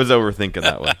I was overthinking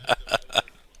that one.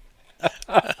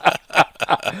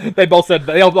 they both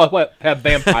have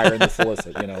vampire in the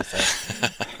solicit. So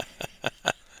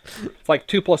it's like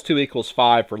 2 + 2 =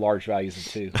 5 for large values of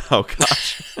 2. Oh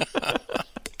gosh.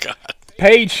 God.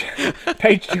 Page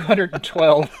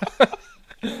 212.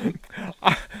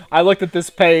 I looked at this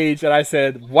page and I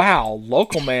said, wow,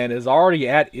 Local Man is already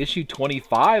at issue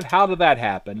 25. How did that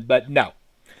happen? But no.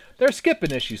 They're skipping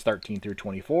issues 13 through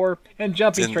 24 and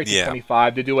jumping straight to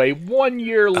 25 to do a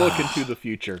 1-year look into the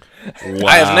future. Wow.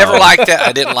 I have never liked that.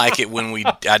 I didn't like it when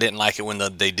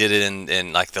they did it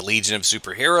in like the Legion of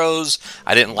Superheroes.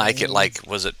 I didn't like it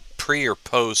was it pre or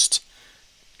post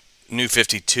New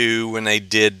 52 when they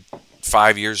did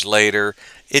 5 years later.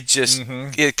 It just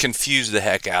it confused the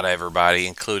heck out of everybody,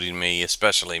 including me,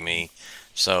 especially me.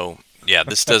 So yeah,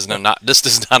 this does not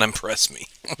impress me.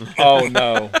 Oh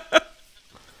no.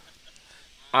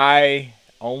 I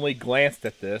only glanced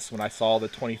at this when I saw the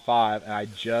 25, and I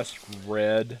just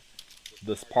read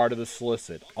this part of the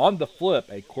solicit. On the flip,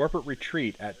 a corporate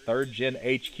retreat at 3rd Gen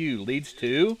HQ leads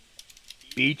to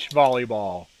beach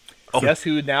volleyball. Oh. Guess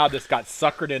who now just got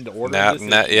suckered into ordering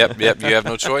this? Yep, you have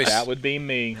no choice. That would be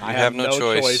me. I have no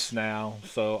choice. choice now,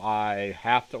 so I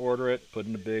have to order it, put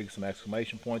in some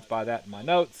exclamation points by that in my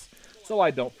notes, so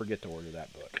I don't forget to order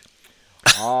that book.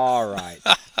 All right.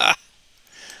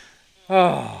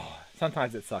 Oh,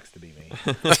 sometimes it sucks to be me.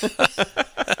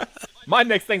 My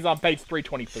next thing's on page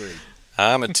 323.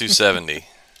 I'm at 270.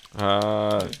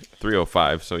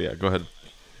 305. So yeah, go ahead.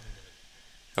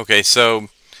 Okay, so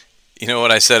you know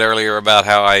what I said earlier about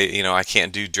how I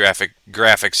can't do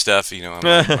graphic stuff. I'm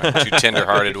too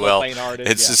tender-hearted. Well,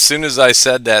 it's as soon as I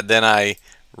said that, then I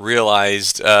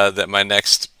realized that my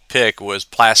next pick was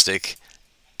Plastic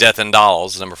Death and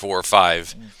Dolls, number 4 or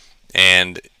 5,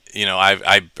 and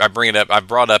I bring it up. I've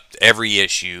brought up every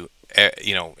issue,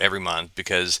 every month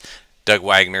because Doug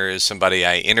Wagner is somebody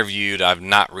I interviewed. I'm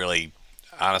not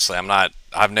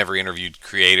I've never interviewed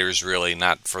creators really,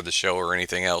 not for the show or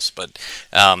anything else, but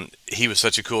he was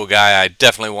such a cool guy. I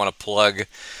definitely want to plug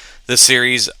the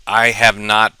series. I have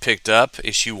not picked up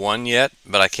issue 1 yet,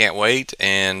 but I can't wait.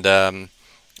 And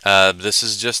this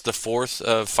is just the 4th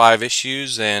of 5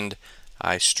 issues, and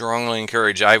I strongly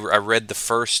encourage. I read the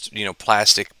first,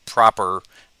 plastic proper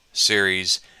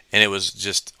series, and it was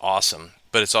just awesome.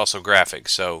 But it's also graphic,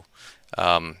 so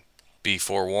be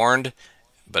forewarned,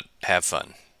 but have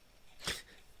fun.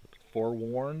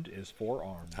 Forewarned is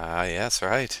forearmed. Yeah, that's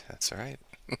right. That's right.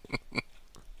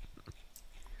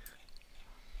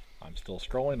 I'm still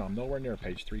scrolling. I'm nowhere near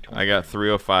page 320. I got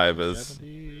 305 as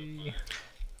 70,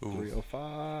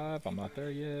 305. I'm not there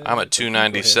yet. I'm at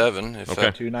 297. If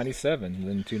Okay. 297.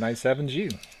 Then 297's you.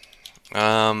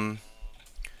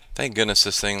 Thank goodness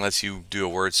this thing lets you do a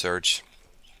word search.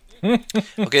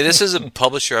 Okay, this is a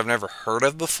publisher I've never heard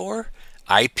of before.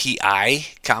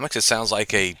 IPI Comics. It sounds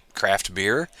like a craft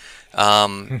beer.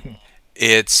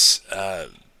 It's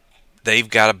they've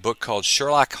got a book called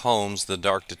Sherlock Holmes, the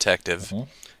Dark Detective,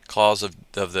 Claws of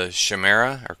the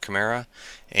Chimera,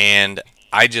 and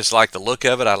I just like the look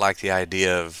of it. I like the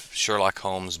idea of Sherlock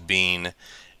Holmes being in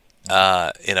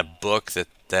a book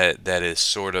that is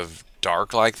sort of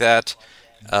dark like that.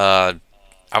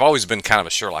 I've always been kind of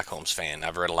a Sherlock Holmes fan.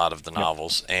 I've read a lot of the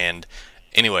novels, and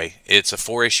anyway, it's a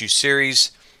 4-issue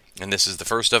series, and this is the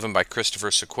first of them by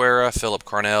Christopher Sequeira, Philip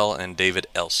Carnell, and David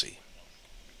Elsey.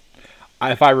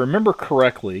 If I remember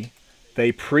correctly,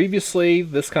 they previously,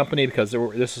 this company, because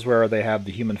this is where they have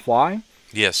the Human Fly.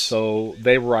 Yes. So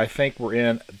they were, I think, were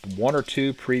in 1 or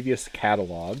 2 previous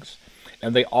catalogs.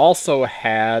 And they also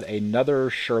had another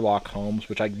Sherlock Holmes,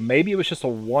 which maybe it was just a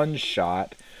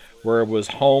one-shot, where it was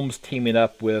Holmes teaming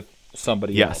up with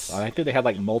somebody else. I think they had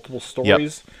like multiple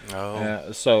stories. Yep.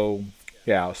 Oh.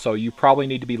 So you probably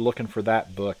need to be looking for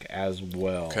that book as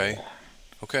well.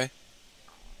 Okay.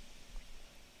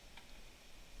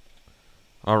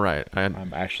 all right.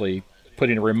 I'm actually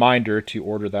putting a reminder to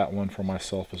order that one for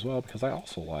myself as well, because I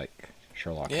also like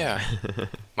Sherlock Holmes. Yeah.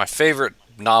 My favorite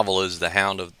novel is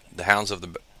Hound of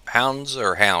the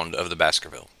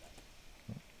Baskerville.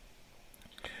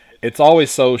 It's always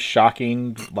so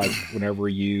shocking, like whenever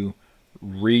you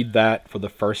read that for the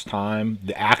first time,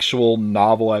 the actual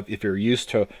novel, if you're used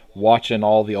to watching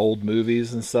all the old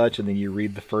movies and such, and then you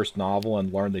read the first novel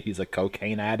and learn that he's a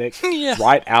cocaine addict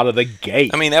right out of the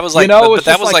gate. I mean, that was like, but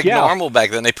that was like normal back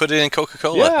then. They put it in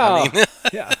Coca-Cola.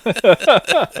 Yeah.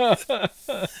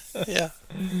 Yeah.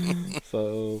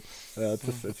 So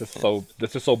it's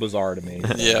just so bizarre to me.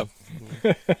 Yeah.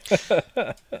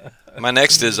 My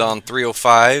next is on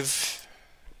 305.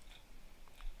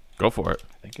 Go for it.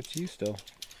 I think it's you still.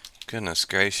 Goodness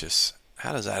gracious.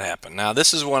 How does that happen? Now,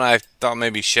 this is one I thought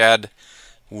maybe Shaad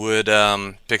would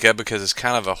pick up because it's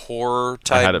kind of a horror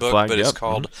type book, but it's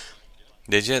called...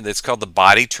 Did you? It's called The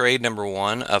Body Trade,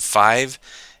 #1 of 5,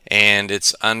 and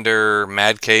it's under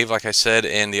Mad Cave, like I said,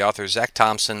 and the author Zach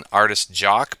Thompson, artist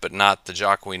Jock, but not the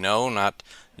Jock we know, not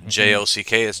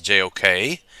J-O-C-K, it's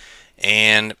J-O-K.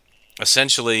 And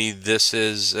essentially, this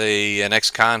is an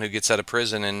ex-con who gets out of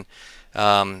prison, and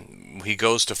he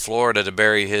goes to Florida to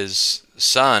bury his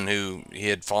son, who he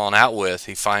had fallen out with.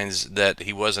 He finds that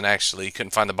he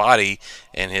couldn't find the body,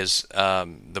 and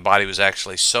the body was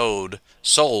actually sold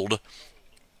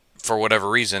for whatever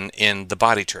reason in the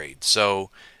body trade. So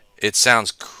it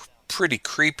sounds pretty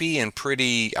creepy and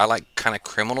I like kind of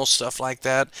criminal stuff like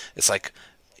that. It's like,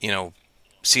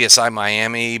 CSI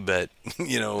Miami, but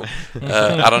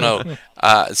I don't know.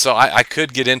 So I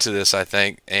could get into this, I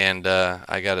think, and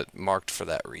I got it marked for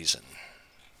that reason.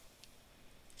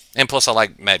 And plus, I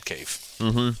like Mad Cave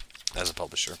as a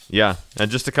publisher. Yeah,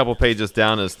 and just a couple pages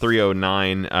down is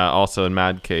 309, also in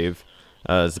Mad Cave,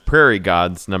 is Prairie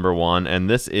Gods #1, and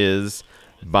this is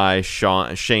by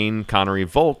Shane Connery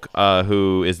Volk,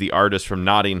 who is the artist from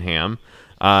Nottingham.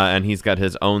 And he's got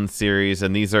his own series,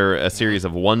 and these are a series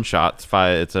of one-shots.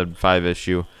 It's a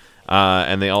 5-issue,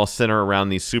 and they all center around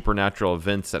these supernatural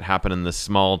events that happen in this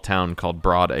small town called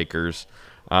Broadacres.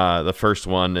 The first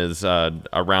one is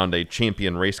around a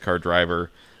champion race car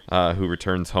driver who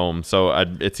returns home. So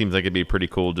it seems like it'd be a pretty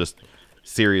cool just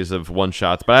series of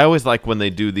one-shots. But I always like when they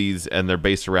do these, and they're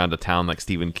based around a town like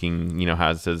Stephen King,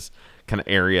 has his kind of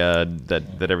area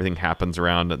that everything happens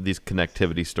around. These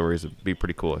connectivity stories would be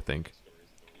pretty cool, I think.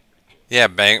 Yeah,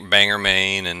 Bangor,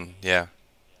 Maine, and yeah.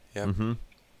 Mm-hmm.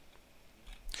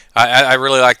 I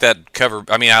really like that cover.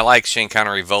 I mean, I like Shane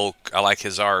Connery Volk. I like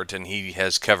his art, and he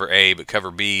has cover A, but cover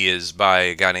B is by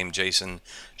a guy named Jason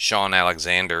Sean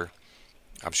Alexander.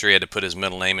 I'm sure he had to put his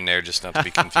middle name in there just not to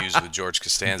be confused with George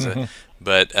Costanza.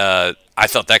 But I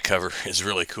thought that cover is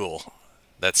really cool.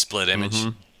 that split image.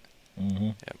 Mm-hmm.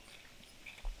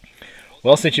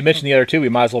 Well, since you mentioned the other two, we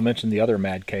might as well mention the other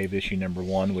Mad Cave issue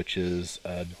 #1, which is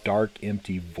Dark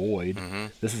Empty Void.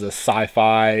 This is a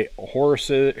sci-fi horror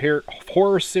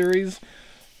series.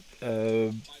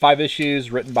 5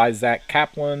 issues, written by Zach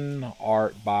Kaplan,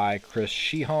 art by Chris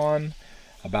Sheehan,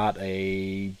 about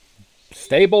a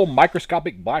stable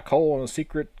microscopic black hole in a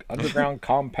secret underground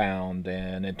compound,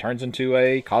 and it turns into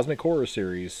a cosmic horror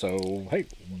series. So, hey,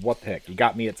 what the heck? You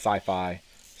got me at sci-fi,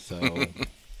 so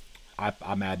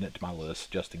I'm adding it to my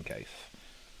list just in case.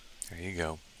 There you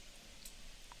go.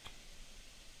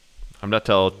 I'm not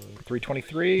till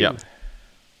 323. Yeah.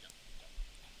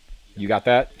 You got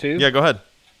that too? Yeah, go ahead.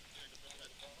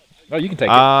 Oh, you can take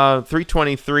it.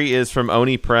 323 is from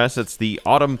Oni Press. It's the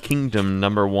Autumn Kingdom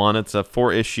 #1. It's a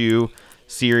 4-issue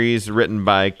series written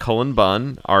by Cullen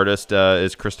Bunn. Artist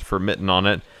is Christopher Mitten on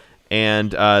it.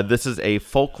 And this is a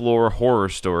folklore horror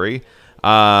story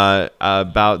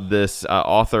about this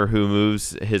author who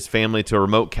moves his family to a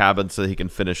remote cabin so that he can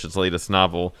finish his latest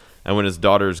novel. And when his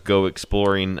daughters go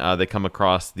exploring, they come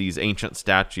across these ancient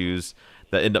statues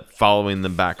that end up following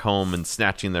them back home and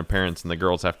snatching their parents, and the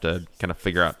girls have to kind of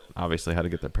figure out, obviously, how to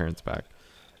get their parents back.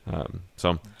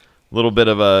 So a little bit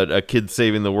of a kid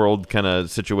saving the world kind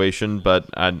of situation, but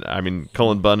I mean,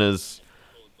 Cullen Bunn is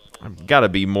got to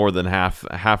be more than half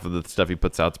of the stuff he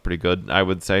puts out is pretty good, I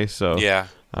would say. So yeah.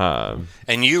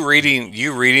 And you reading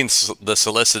the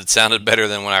solicited sounded better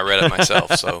than when I read it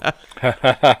myself. So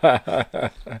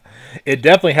it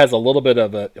definitely has a little bit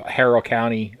of a Harrow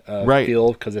County Right.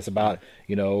 feel, because it's about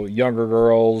younger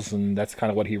girls, and that's kind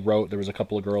of what he wrote. There was a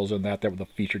couple of girls in that were the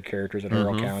featured characters in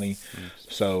Harrow County,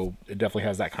 so it definitely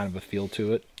has that kind of a feel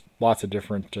to it. Lots of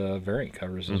different variant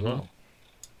covers as well.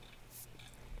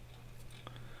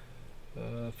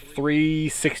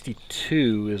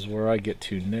 362 is where I get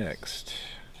to next.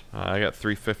 I got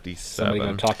 357. Somebody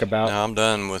going to talk about? no, I'm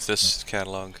done with this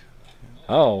catalog.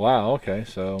 Oh wow, okay,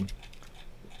 so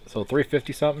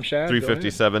 350 something, Shad. Go ahead.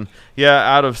 357. Yeah,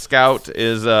 out of Scout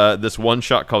is this one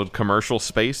shot called Commercial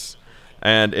Space,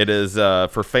 and it is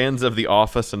for fans of The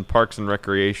Office and Parks and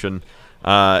Recreation.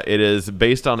 It is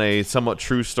based on a somewhat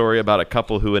true story about a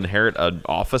couple who inherit an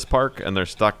office park, and they're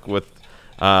stuck with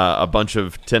a bunch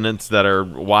of tenants that are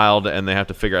wild, and they have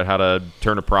to figure out how to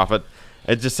turn a profit.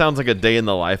 It just sounds like a day in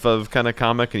the life of kind of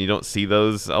comic, and you don't see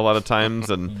those a lot of times.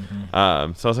 And so I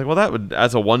was like, well, that would,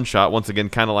 as a one shot, once again,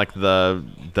 kind of like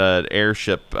the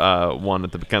airship one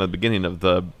at the kind of beginning of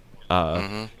the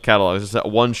catalog. Just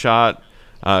that one shot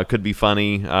could be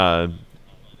funny.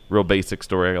 Real basic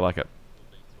story. I like it.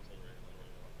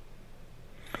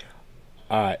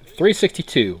 All right,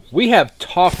 362. We have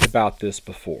talked about this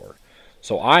before,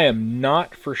 so I am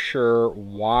not for sure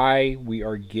why we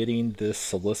are getting this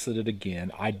solicited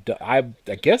again. I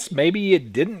guess maybe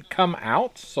it didn't come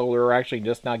out, so we're actually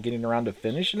just not getting around to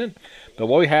finishing it. But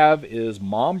what we have is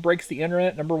Mom Breaks the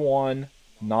Internet #1,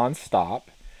 nonstop.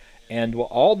 And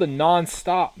what all the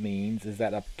nonstop means is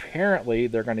that apparently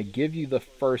they're going to give you the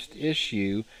first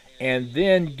issue and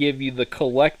then give you the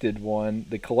collected one,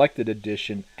 the collected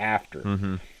edition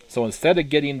after. So instead of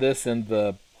getting this in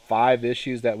the 5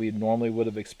 issues that we normally would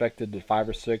have expected, to 5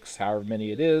 or 6, however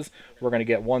many it is, we're going to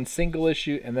get one single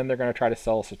issue, and then they're going to try to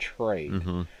sell us a trade.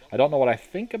 I don't know what I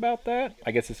think about that.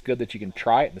 I guess it's good that you can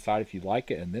try it and decide if you like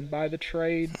it and then buy the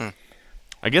trade.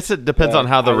 I guess it depends on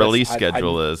how the release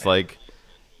schedule is. Like,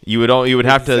 you would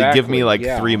have to give me like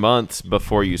 3 months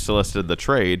before you solicited the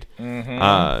trade,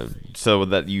 so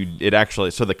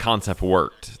that so the concept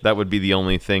worked. That would be the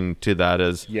only thing to that.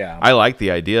 Is I like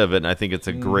the idea of it, and I think it's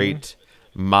a great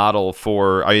model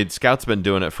for. I mean, Scout's been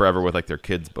doing it forever with like their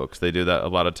kids' books. They do that a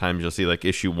lot of times. You'll see like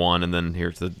issue 1, and then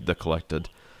here's the collected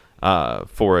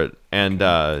for it. And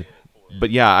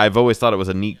but yeah, I've always thought it was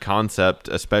a neat concept,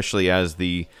 especially as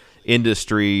the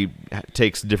industry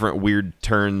takes different weird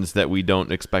turns that we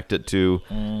don't expect it to.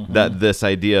 That this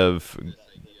idea of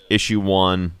issue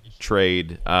 1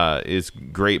 trade is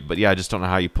great, but yeah, I just don't know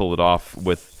how you pull it off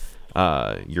with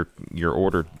your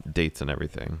order dates and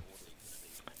everything.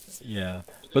 Yeah,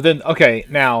 but then okay,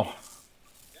 now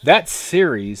that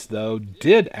series though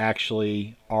did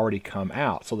actually already come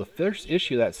out, so the first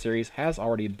issue of that series has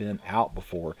already been out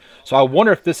before. So I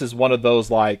wonder if this is one of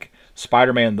those like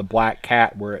Spider-Man and the Black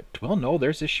Cat, where no,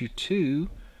 there's issue 2.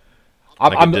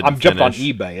 I'm jumped on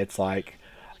eBay. It's like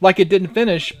it didn't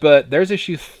finish, but there's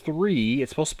issue 3.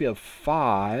 It's supposed to be a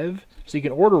 5, so you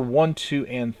can order 1, 2,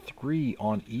 and 3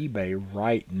 on eBay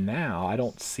right now. I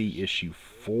don't see issue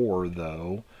 4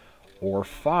 though, or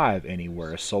 5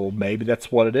 anywhere. So maybe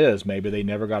that's what it is. Maybe they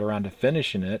never got around to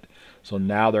finishing it, so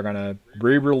now they're gonna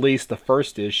re-release the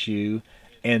first issue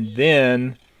and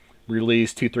then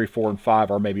release 2, 3, 4, and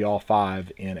 5, or maybe all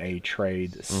 5 in a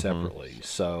trade separately.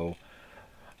 So,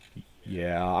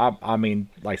 yeah, I mean,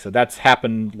 like I said, that's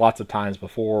happened lots of times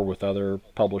before with other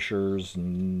publishers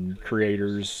and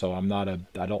creators. So I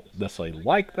don't necessarily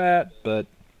like that, but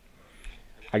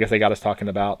I guess they got us talking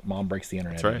about Mom Breaks the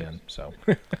Internet That's right. again. So,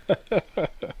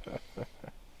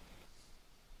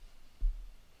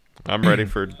 I'm ready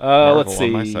for let's Marvel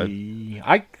on my side. see.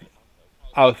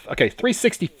 Okay,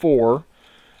 364.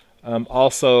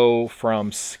 Also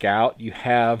from Scout, you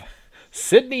have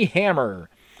Sydney Hammer.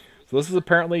 So this is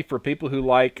apparently for people who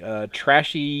like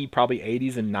trashy, probably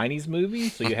 80s and 90s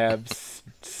movies. So you have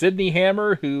Sydney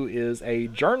Hammer, who is a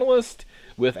journalist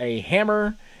with a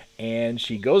hammer, and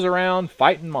she goes around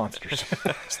fighting monsters.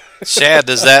 Shad,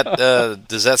 does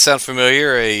that sound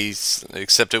familiar?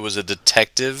 Except it was a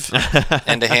detective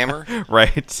and a hammer.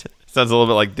 Right? Sounds a little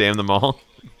bit like Damn Them All.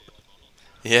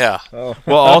 Yeah. Oh.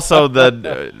 Well, also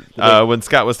when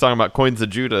Scott was talking about Coins of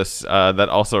Judas, that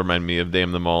also reminded me of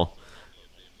Damn Them All.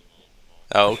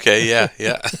 Oh, okay. Yeah.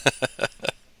 Yeah.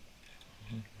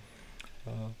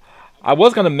 I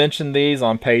was going to mention these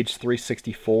on page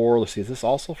 364. Let's see, is this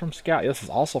also from Scout? This is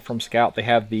also from Scout. They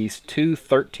have these 2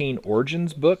 13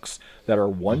 Origins books that are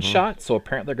one-shot, so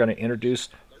apparently they're going to introduce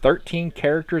 13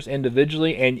 characters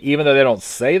individually, and even though they don't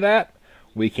say that,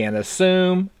 we can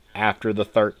assume after the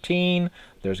 13,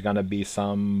 there's going to be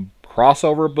some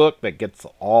crossover book that gets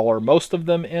all or most of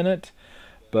them in it.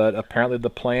 But apparently the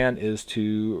plan is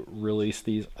to release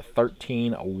these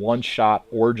 13 one-shot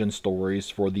origin stories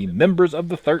for the members of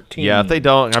the 13. Yeah, if they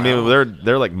don't, I mean,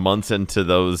 they're like months into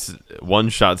those one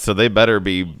shots, so they better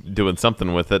be doing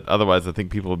something with it. Otherwise, I think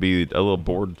people will be a little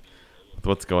bored with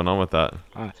what's going on with that.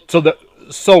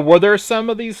 So were there some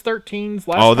of these 13s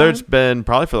last time? Oh, there's been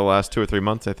probably for the last 2 or 3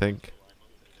 months, I think.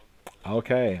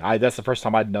 Okay, that's the first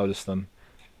time I'd noticed them.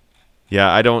 Yeah,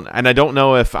 I don't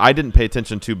know if I didn't pay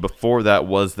attention to before that.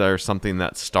 Was there something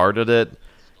that started it?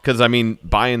 Because I mean,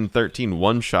 buying 13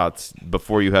 one shots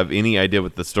before you have any idea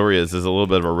what the story is a little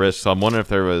bit of a risk. So I'm wondering if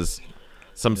there was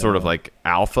some sort of like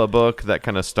alpha book that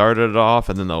kind of started it off,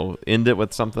 and then they'll end it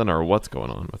with something, or what's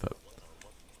going on with it.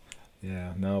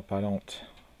 Yeah, nope, I don't.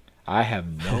 I have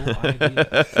no idea.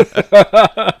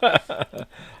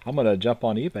 I'm gonna jump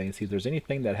on eBay and see if there's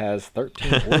anything that has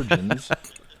 13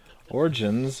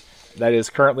 origins that is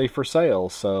currently for sale.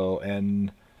 So,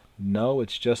 and no,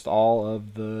 it's just all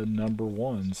of the number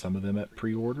ones. Some of them at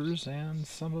pre-orders, and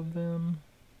some of them,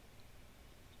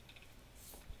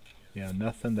 yeah,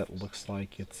 nothing that looks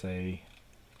like it's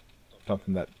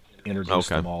something that introduced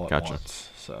them all at once.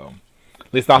 So,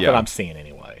 at least not that I'm seeing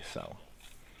anyway. So,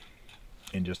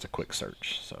 in just a quick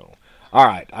search. So, all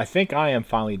right, I think I am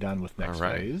finally done with next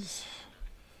phase.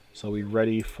 So, we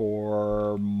ready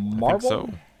for Marvel? I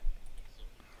think so.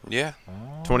 Yeah.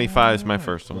 25 is my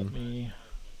first one.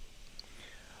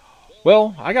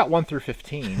 Well, I got 1 through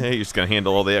 15. Hey, you're just gonna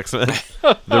handle all the X-Men,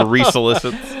 the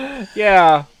resolicits.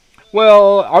 Yeah.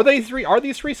 Well, are these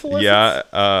resolicits? Yeah.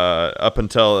 Up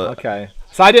until okay.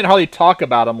 So I didn't hardly talk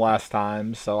about them last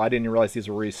time, so I didn't realize these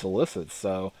were resolicits.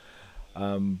 So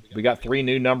we got 3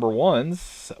 new number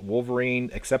ones: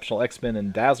 Wolverine, Exceptional X-Men,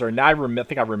 and Dazzler. Now I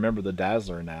think I remember the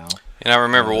Dazzler now. And I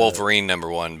remember Wolverine number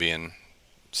 1 being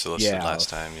solicited last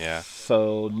time. Yeah.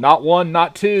 So not 1,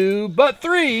 not 2, but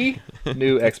 3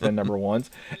 new X-Men number ones.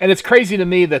 And it's crazy to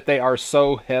me that they are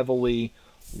so heavily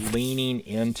leaning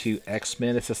into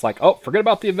X-Men. It's just like, oh, forget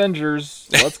about the Avengers.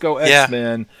 Let's go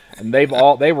X-Men. And they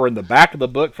were in the back of the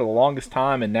book for the longest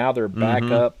time, and now they're back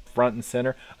up front and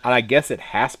center. And I guess it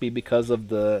has to be because of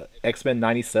the X-Men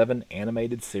 97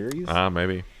 animated series.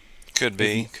 Maybe. Could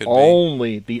be.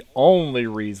 The only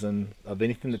reason of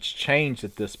anything that's changed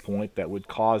at this point that would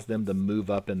cause them to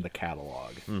move up in the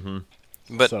catalog.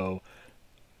 But so,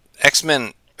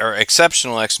 X-Men or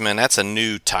Exceptional X-Men, that's a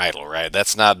new title, right?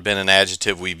 That's not been an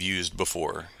adjective we've used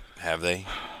before, have they?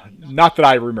 Not that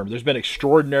I remember. There's been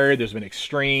extraordinary, there's been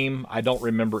extreme. I don't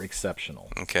remember exceptional.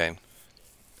 Okay.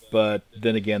 But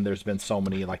then again, there's been so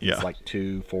many, it's like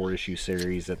 2 4-issue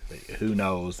series that who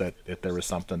knows that if there was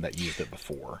something that used it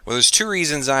before. Well, there's 2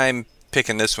 reasons I'm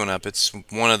picking this one up. It's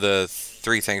one of the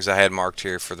 3 things I had marked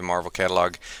here for the Marvel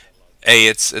catalog. A,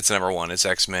 it's number 1. It's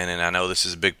X-Men, and I know this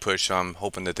is a big push, so I'm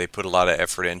hoping that they put a lot of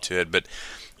effort into it. But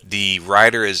the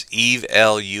writer is Eve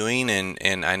L. Ewing,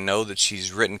 and I know that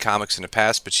she's written comics in the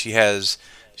past, but she has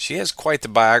quite the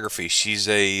biography. She's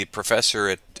a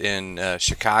professor in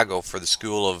Chicago for the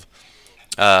School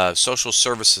of Social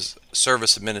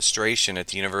Service Administration at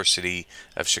the University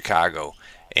of Chicago,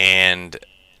 and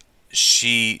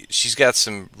she's got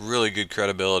some really good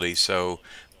credibility. So,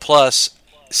 plus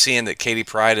seeing that Katie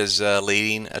Pryde is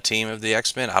leading a team of the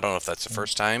X-Men. I don't know if that's the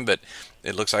first time, but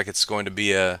it looks like it's going to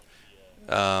be a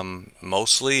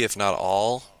mostly, if not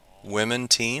all, women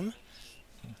team.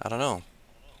 I don't know.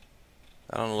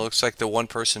 It looks like the one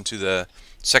person to the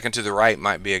second to the right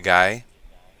might be a guy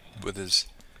with his.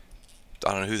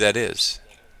 I don't know who that is.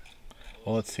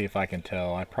 Well, let's see if I can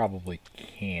tell. I probably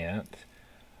can't.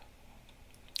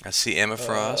 I see Emma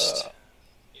Frost.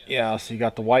 Yeah, so you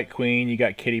got the White Queen, you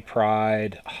got Kitty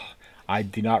Pryde. I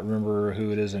do not remember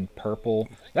who it is in purple.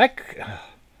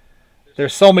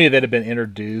 There's so many that have been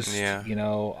introduced. Yeah. You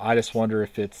know, I just wonder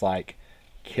if it's like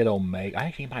Kid Omega. I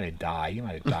think he might have died. He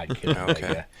might have died, Kid Okay.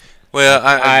 Omega. Well,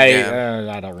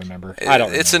 I don't remember.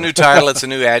 It's a new title. It's a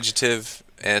new adjective,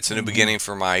 and it's a new beginning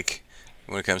for Mike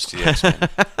when it comes to the X-Men.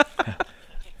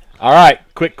 All right,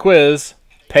 quick quiz.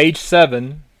 Page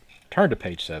 7. Turn to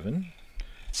page 7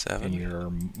 in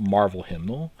your Marvel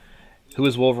hymnal. Who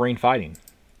is Wolverine fighting?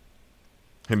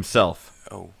 Himself.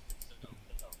 Oh.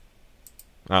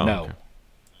 No.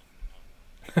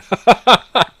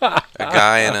 A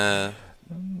guy in a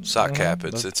sock cap.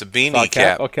 It's a beanie Sock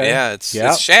cap, okay. Yeah, it's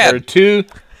Shaad.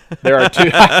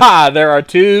 There are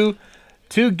two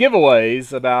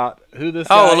giveaways about who this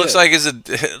guy Oh, it is. looks like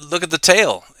look at the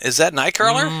tail. Is that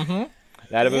Nightcrawler? Mm-hmm.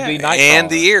 That would be Nightcrawler. And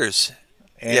the ears.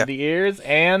 And the ears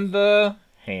and the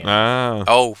hands.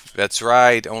 Oh, that's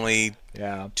right. Only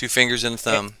Yeah. 2 fingers and a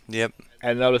thumb. Yep.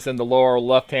 And notice in the lower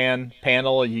left-hand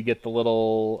panel, you get the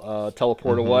little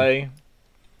teleport away.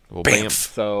 Well, Bamf.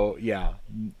 So, yeah,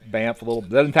 Bamf a little.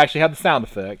 Doesn't actually have the sound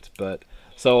effect, but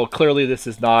so clearly this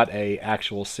is not a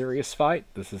actual serious fight.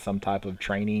 This is some type of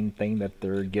training thing that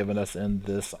they're giving us in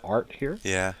this art here.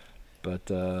 Yeah. But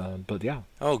yeah.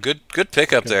 Oh, good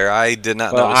pickup there. I did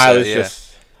not Well, notice I that. was Yeah. just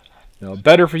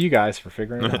better for you guys for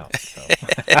figuring it out. So.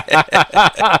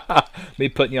 Me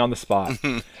putting you on the spot.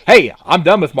 Hey, I'm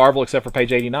done with Marvel except for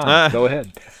page 89. Go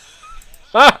ahead.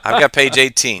 I've got page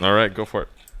 18. All right, go for it.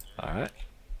 All right.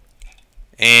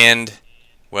 And,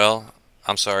 well,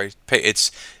 I'm sorry.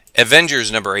 It's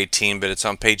Avengers number 18, but it's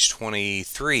on page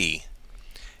 23.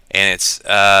 And it's,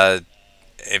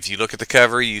 if you look at the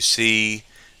cover, you see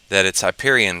that it's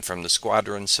Hyperion from the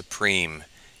Squadron Supreme.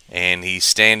 And he's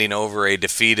standing over a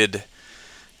defeated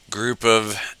group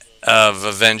of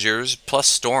Avengers, plus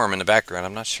Storm in the background.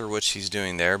 I'm not sure what she's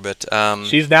doing there, but...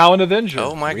 she's now an Avenger.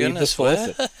 Oh, my Read goodness. the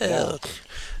solicit. Yeah.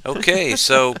 Okay,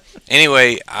 so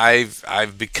anyway,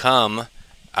 I've become...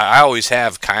 I always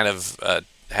have kind of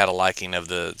had a liking of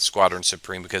the Squadron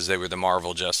Supreme because they were the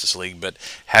Marvel Justice League, but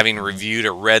having reviewed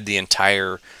or read the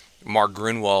entire Mark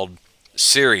Grunwald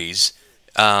series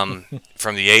from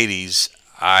the 80s,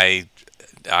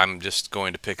 I'm just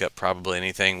going to pick up probably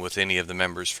anything with any of the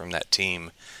members from that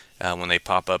team when they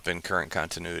pop up in current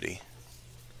continuity.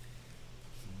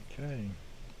 Okay.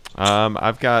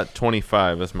 I've got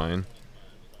 25 as mine.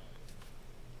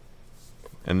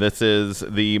 And this is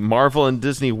the Marvel and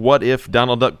Disney What If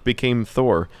Donald Duck Became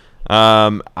Thor.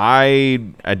 I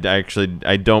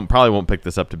probably won't pick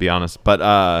this up, to be honest, but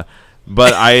I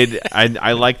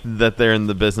like that they're in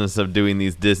the business of doing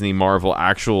these Disney Marvel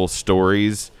actual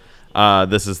stories.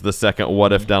 This is the second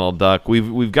What If Donald Duck.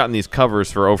 We've gotten these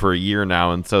covers for over a year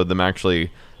now, and so them actually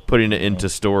putting it into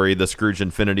story, the Scrooge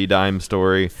Infinity Dime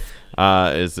story,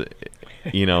 is,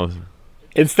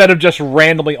 Instead of just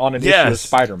randomly on an issue of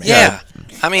Spider-Man. Yeah.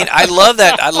 I mean, I love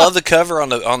that. I love the cover on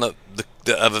the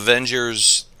of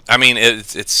Avengers. I mean,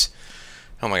 it's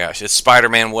oh my gosh, it's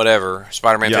Spider-Man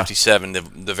 57,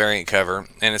 the variant cover,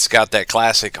 and it's got that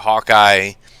classic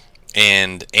Hawkeye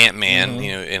and Ant-Man,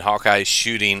 and Hawkeye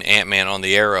shooting Ant-Man on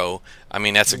the arrow. I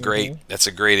mean, that's a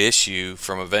great issue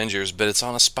from Avengers, but it's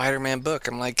on a Spider-Man book.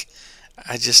 I'm like,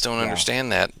 I just don't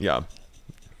understand that. Yeah.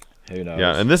 Who knows?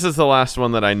 Yeah, and this is the last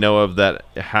one that I know of that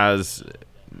has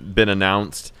been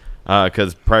announced,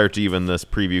 because prior to even this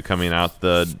preview coming out,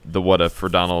 the What If for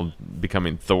Donald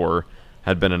becoming Thor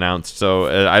had been announced. So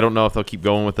I don't know if they'll keep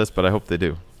going with this, but I hope they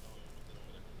do.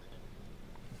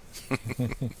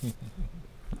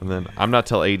 And then I'm not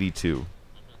till 82.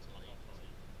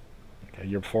 Okay,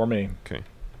 you're before me. Okay.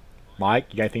 Mike,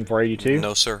 you got anything for 82?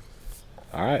 No, sir.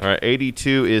 All right. All right,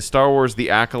 82 is Star Wars The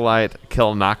Acolyte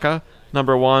Kelnaka,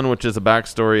 #1, which is a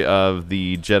backstory of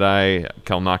the Jedi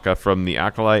Kelnaka from The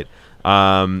Acolyte.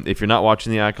 If you're not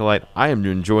watching The Acolyte, I am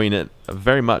enjoying it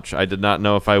very much. I did not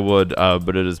know if I would,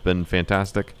 but it has been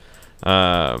fantastic.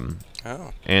 And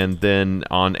then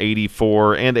on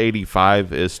 84 and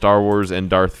 85 is Star Wars and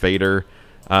Darth Vader,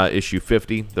 issue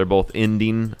 50. They're both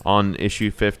ending on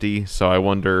issue 50, so I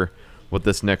wonder what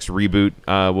this next reboot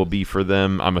will be for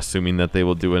them. I'm assuming that they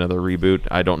will do another reboot.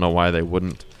 I don't know why they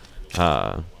wouldn't.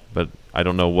 But I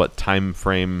don't know what time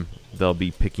frame they'll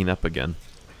be picking up again.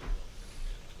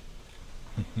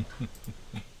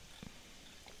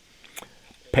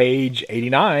 Page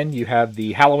 89, you have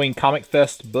the Halloween Comic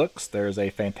Fest books. There's a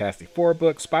Fantastic Four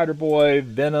book, Spider-Boy,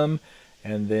 Venom,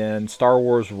 and then Star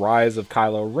Wars Rise of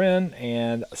Kylo Ren,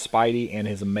 and Spidey and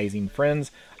His Amazing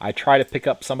Friends. I try to pick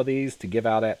up some of these to give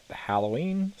out at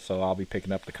Halloween, so I'll be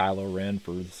picking up the Kylo Ren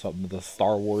for some of the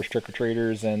Star Wars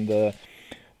trick-or-treaters and the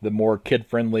more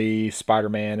kid-friendly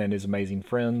Spider-Man and His Amazing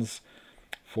Friends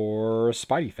for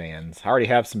Spidey fans. I already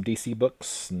have some DC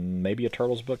books and maybe a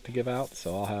Turtles book to give out,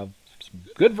 so I'll have some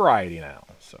good variety now.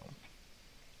 So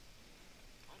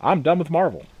I'm done with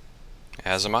Marvel.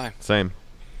 As am I. Same.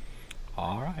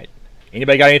 All right.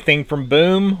 Anybody got anything from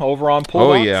Boom over on Pullbox?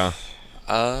 Oh, yeah.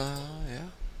 Yeah.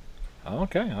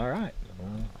 Okay, all right.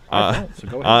 I don't, so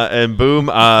go ahead. And Boom,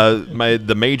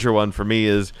 the major one for me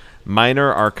is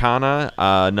Minor Arcana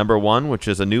 #1, which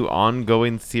is a new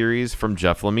ongoing series from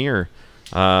Jeff Lemire,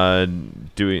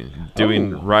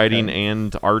 doing writing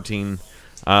and arting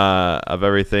of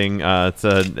everything. It's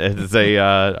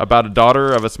about a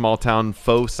daughter of a small town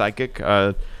faux psychic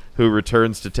who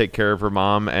returns to take care of her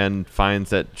mom and finds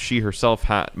that she herself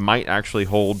might actually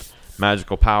hold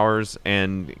magical powers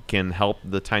and can help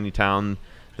the tiny town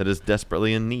that is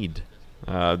desperately in need.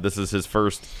 This is his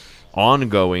first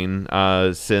ongoing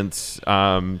since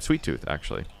Sweet Tooth,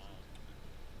 actually.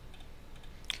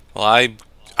 Well,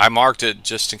 I marked it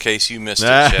just in case you missed it,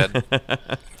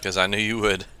 Shaad, because I knew you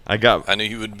would. I knew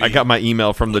you would be. I got my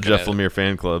email from the Jeff Lemire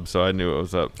fan club, so I knew it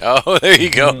was up. Oh, there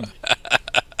you go.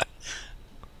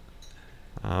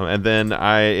 And then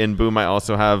in Boom, I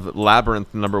also have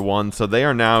Labyrinth #1. So they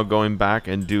are now going back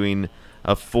and doing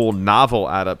a full novel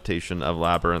adaptation of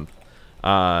Labyrinth,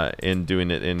 in doing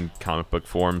it in comic book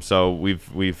form. So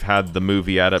we've had the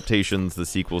movie adaptations, the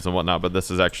sequels and whatnot, but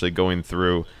this is actually going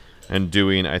through and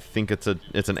doing. I think it's an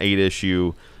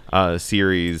 8-issue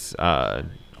series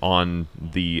on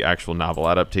the actual novel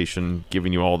adaptation,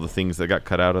 giving you all the things that got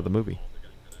cut out of the movie.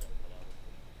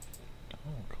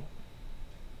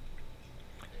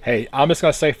 Hey, I'm just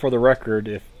going to say for the record,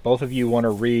 if both of you want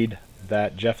to read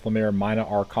that Jeff Lemire Minor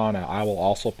Arcana, I will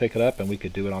also pick it up, and we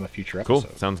could do it on a future episode.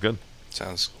 Cool. Sounds good.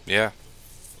 Yeah.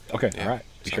 Okay, all right.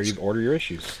 Be sure you order your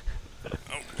issues.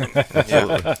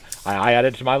 Yeah. I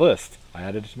added it to my list. So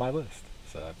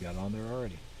I've got it on there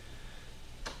already.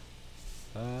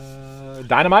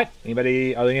 Dynamite?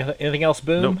 Anybody? Anything else,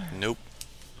 Boom? Nope.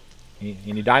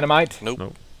 Any Dynamite?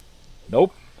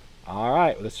 Nope. All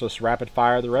right, let's just rapid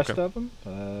fire the rest of them.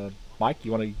 Mike,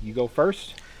 you go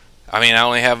first? I mean, I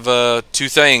only have 2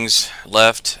 things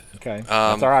left. Okay,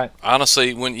 that's all right.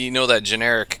 Honestly, when you know that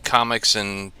generic comics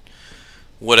and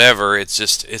whatever, it's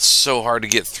so hard to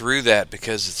get through that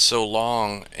because it's so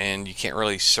long and you can't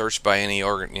really search by any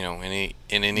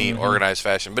organized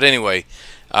fashion. But anyway,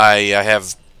 I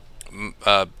have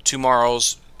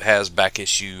Tomorrow's has back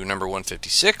issue number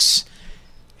 156,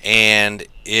 and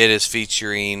it is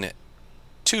featuring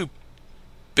 2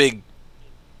 big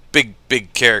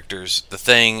characters, the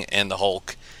Thing and the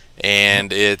Hulk,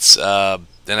 and it's an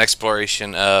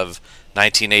exploration of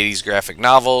 1980s graphic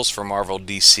novels from Marvel,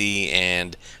 DC,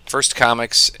 and First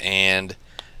Comics. And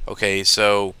okay,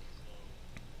 so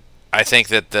I think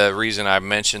that the reason I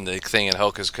mentioned the Thing and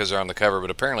Hulk is because they're on the cover,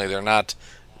 but apparently they're not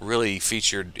really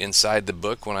featured inside the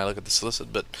book when I look at the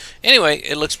solicit. But anyway,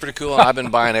 it looks pretty cool, and I've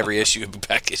been buying every issue,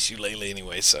 back issue lately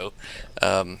anyway, so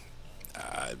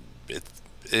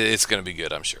it's going to be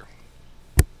good, I'm sure.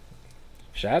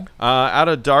 Shaad? Out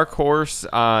of Dark Horse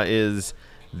is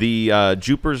the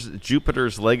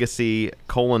Jupiter's Legacy :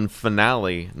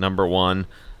 finale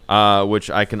 #1, which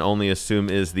I can only assume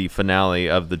is the finale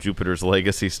of the Jupiter's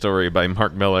Legacy story by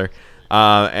Mark Miller.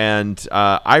 And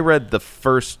I read the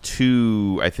first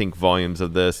 2, I think, volumes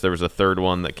of this. There was a third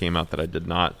one that came out that I did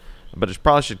not, but I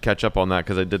probably should catch up on that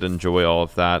because I did enjoy all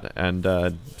of that and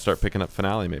start picking up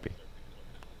finale maybe.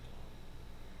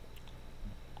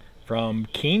 From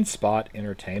Keen Spot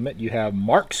Entertainment, you have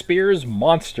Mark Spears'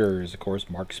 Monsters. Of course,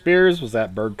 Mark Spears was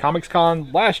at Bird Comics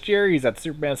Con last year. He's at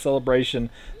Superman Celebration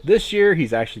this year.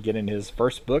 He's actually getting his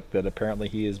first book that apparently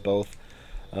he is both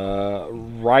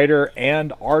writer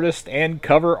and artist and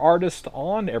cover artist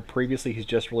on. Previously, he's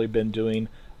just really been doing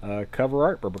cover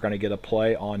art, but we're going to get a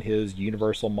play on his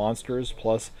Universal Monsters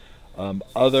plus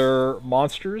other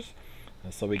monsters.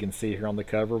 So we can see here on the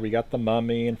cover, we got the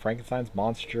Mummy and Frankenstein's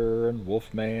monster and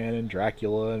Wolfman and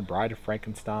Dracula and Bride of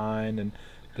Frankenstein and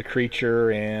the Creature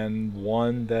and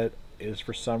one that is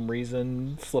for some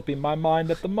reason slipping my mind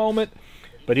at the moment.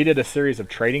 But he did a series of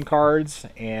trading cards,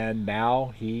 and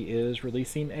now he is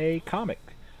releasing a comic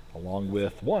along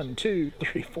with 1, 2,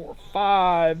 3, 4,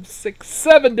 5, 6,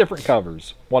 7 different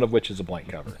covers, one of which is a blank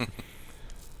cover.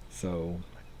 So,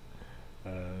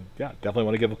 yeah, definitely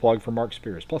want to give a plug for Mark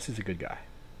Spears. Plus, he's a good guy.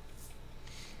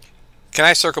 Can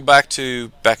I circle back to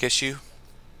back issue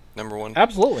number 1?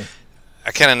 Absolutely.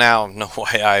 I kind of now know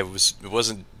why it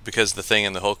wasn't because the Thing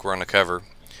and the Hulk were on the cover.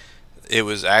 It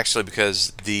was actually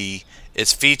because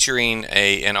it's featuring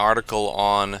an article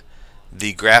on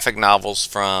the graphic novels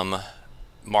from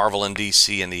Marvel and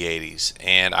DC in the 80s,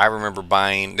 and I remember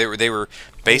buying. They were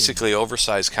basically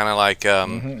oversized, kind of like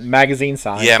magazine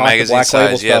size. Yeah, magazine Black Label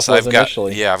size. Yes, stuff I've got.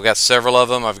 initially. Yeah, I've got several of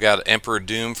them. I've got Emperor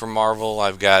Doom from Marvel.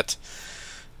 I've got,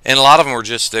 and a lot of them were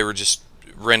just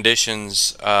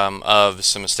renditions of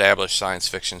some established science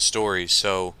fiction stories.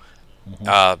 So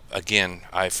again,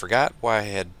 I forgot why I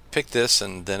had picked this,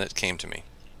 and then it came to me.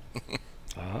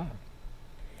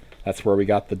 That's where we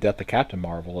got the Death of Captain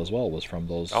Marvel as well, was from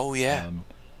those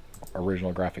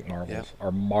original graphic novels,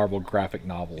 or Marvel graphic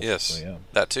novels. Yes, so, yeah.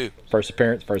 that too. First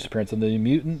appearance of the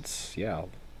Mutants, yeah. All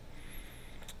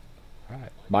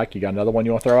right, Mike, you got another one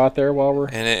you want to throw out there while we're...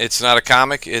 And it's not a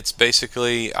comic. It's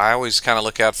basically, I always kind of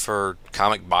look out for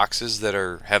comic boxes that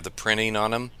have the printing on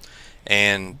them,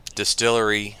 and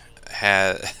Distillery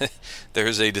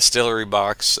there's a Distillery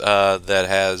box that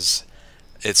has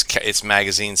it's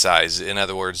magazine size. In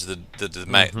other words, the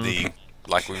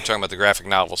like we were talking about, the graphic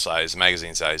novel size,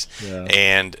 magazine size,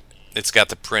 and it's got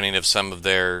the printing of some of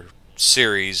their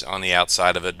series on the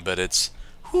outside of it. But it's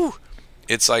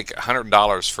like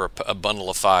 $100 for a bundle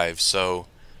of 5. So,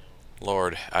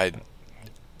 Lord, that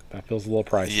feels a little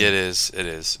pricey. It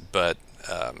is. But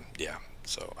yeah,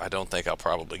 so I don't think I'll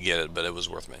probably get it, but it was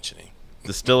worth mentioning.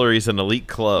 Distillery's an elite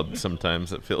club.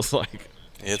 Sometimes it feels like.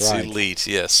 It's right. Elite,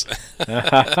 yes. All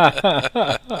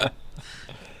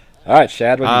right,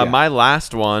 Shaad, what do you got? My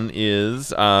last one is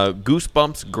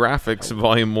Goosebumps Graphics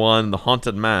Volume 1, The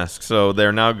Haunted Mask. So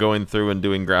they're now going through and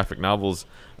doing graphic novels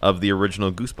of the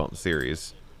original Goosebumps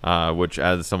series, which,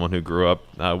 as someone who grew up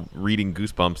reading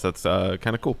Goosebumps, that's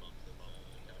kind of cool.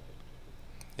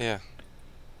 Yeah.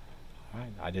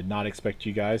 I did not expect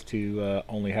you guys to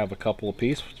only have a couple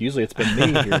apiece. Usually it's been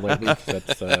me here lately.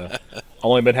 That's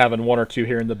only been having 1 or 2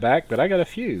 here in the back, but I got a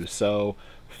few. So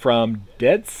from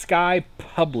Dead Sky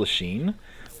Publishing,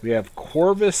 we have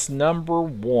Corvus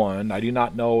 #1. I do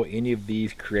not know any of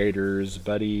these creators.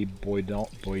 Buddy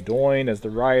Boydoin as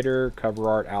the writer, cover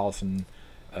art Allison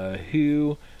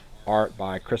Hu, art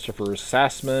by Christopher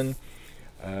Sassman.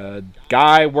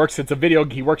 Guy works in a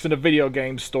video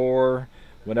game store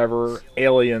whenever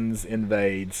aliens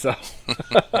invade. So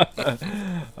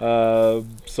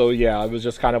so yeah, it was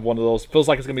just kind of one of those, feels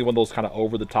like it's gonna be one of those kind of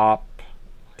over the top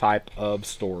type of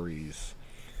stories.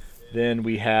 Then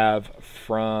we have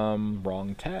from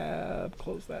wrong tab,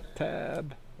 close that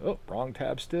tab. Oh, wrong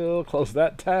tab still, close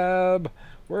that tab.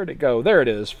 Where'd it go? There it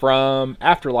is. From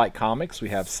Afterlight Comics, we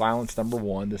have Silence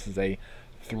 #1. This is a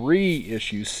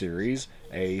 3-issue series,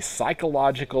 a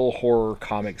psychological horror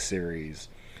comic series.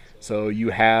 So you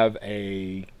have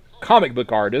a comic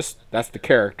book artist, that's the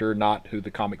character, not who the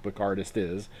comic book artist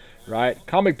is, right?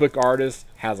 Comic book artist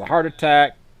has a heart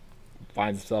attack,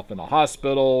 finds himself in a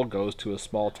hospital, goes to a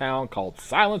small town called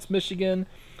Silence, Michigan,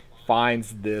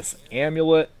 finds this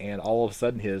amulet, and all of a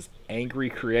sudden his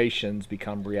angry creations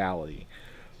become reality.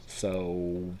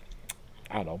 So,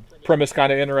 I don't know, premise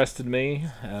kind of interested me.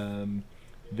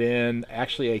 Then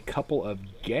actually a couple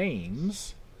of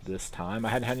games this time. I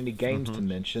hadn't had any games to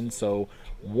mention. So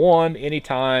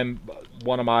anytime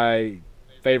one of my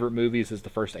favorite movies is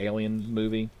the first Alien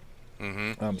movie.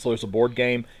 So there's a board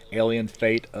game, Alien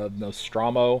Fate of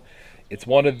Nostromo. It's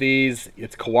one of these,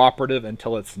 it's cooperative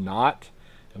until it's not.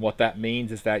 And what that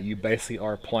means is that you basically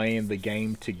are playing the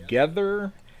game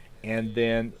together, and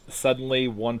then suddenly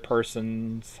one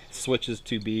person switches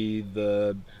to be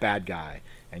the bad guy,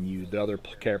 and the other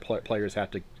players have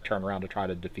to turn around to try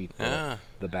to defeat the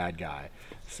bad guy.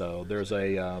 So there's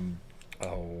a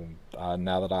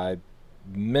now that I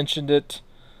mentioned it,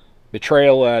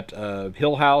 Betrayal at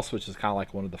Hill House, which is kind of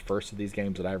like one of the first of these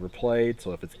games that I ever played.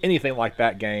 So if it's anything like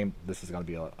that game, this is going to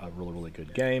be a really, really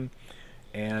good game.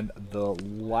 And the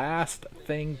last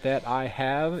thing that I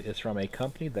have is from a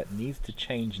company that needs to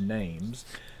change names,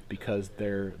 because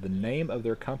the name of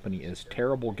their company is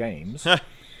Terrible Games.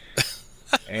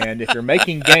 And if you're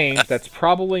making games, that's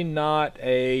probably not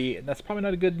a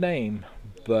good name.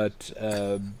 But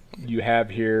you have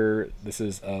here, this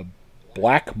is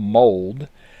Black Mold,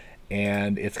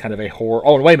 and it's kind of a horror.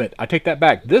 Oh, wait a minute, I take that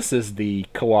back. This is the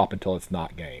co-op until it's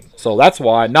not game. So that's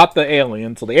why, not the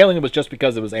Alien. So the Alien was just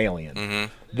because it was Alien.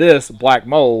 This Black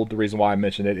Mold, the reason why I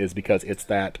mentioned it is because it's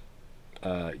that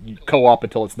co-op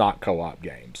until it's not co-op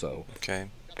game. So Okay.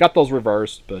 got those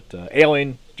reversed, but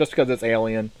Alien, just because it's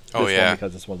Alien. Oh, this yeah. one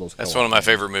because it's one of those. That's co-op one of my games,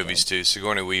 favorite movies, too.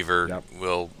 Sigourney Weaver Yep.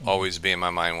 will always be in my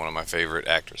mind one of my favorite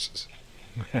actresses.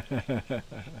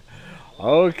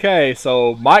 Okay,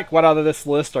 so Mike, what out of this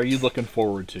list are you looking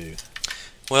forward to?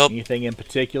 Well, Anything in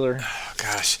particular?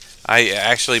 gosh, I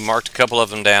actually marked a couple of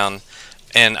them down,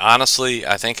 and honestly,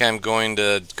 I think I'm going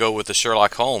to go with the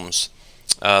Sherlock Holmes,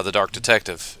 the Dark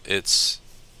Detective. It's,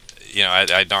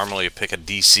 I normally pick a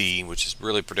DC, which is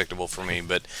really predictable for me,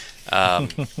 but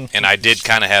and I did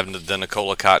kind of have the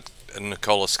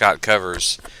Nicola Scott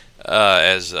covers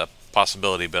as a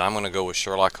possibility, but I'm going to go with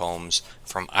Sherlock Holmes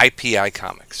from IPI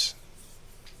Comics.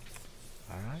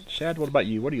 All right, Shaad, what about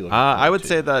you? What are you looking forward to? I would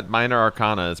say that Minor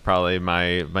Arcana is probably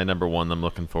my number one I'm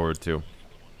looking forward to.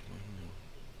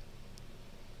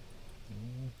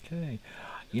 Okay.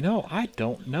 I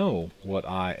don't know what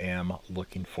I am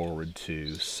looking forward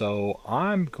to. So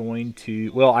I'm going to...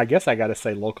 Well, I guess I got to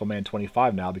say Local Man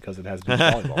 25 now because it has been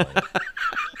volleyball in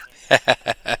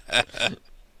it.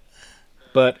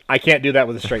 But I can't do that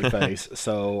with a straight face.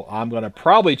 So I'm going to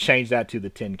probably change that to the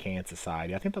Tin Can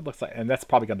Society. I think that looks like... And that's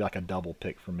probably going to be like a double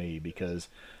pick for me because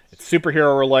it's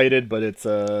superhero related, but it's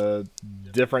a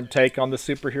different take on the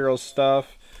superhero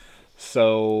stuff.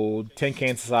 So, Tin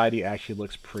Can Society actually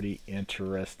looks pretty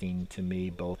interesting to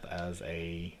me, both as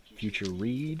a future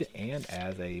read and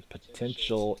as a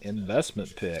potential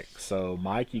investment pick. So,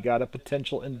 Mike, you got a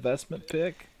potential investment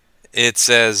pick? It's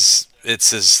as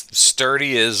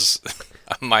sturdy as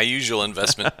my usual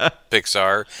investment picks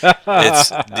are. It's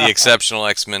the Exceptional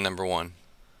X-Men #1.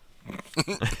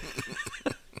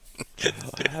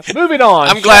 Moving on.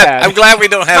 I'm glad we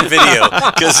don't have video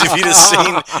because if you'd have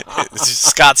seen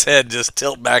Scott's head just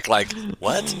tilt back like,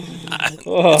 what?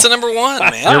 It's a #1,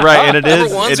 man. You're right, and it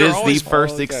 #1s is are the always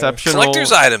first exceptional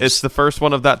collector's items. It's the first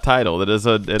one of that title. It is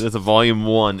a volume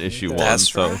 1, issue 1.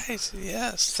 That's so. right.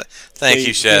 Yes. Thank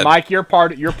you, See, Shaad. Mike, you're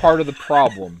part of the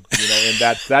problem,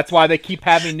 and that's why they keep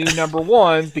having new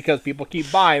 #1s because people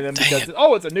keep buying them because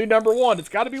it's a new #1. It's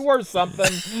got to be worth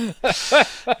something.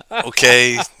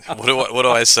 Okay, what do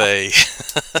I say?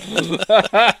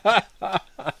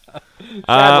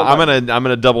 I'm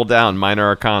gonna double down. Minor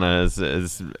Arcana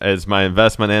as my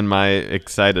investment and my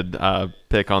excited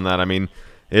pick on that. I mean,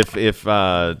 if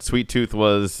Sweet Tooth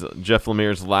was Jeff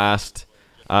Lemire's last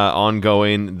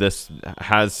ongoing, this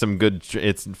has some good.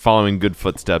 It's following good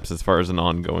footsteps as far as an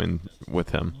ongoing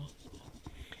with him.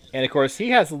 And of course,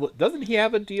 doesn't he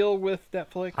have a deal with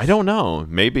Netflix? I don't know.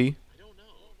 Maybe.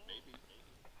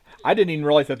 I didn't even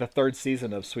realize that the 3rd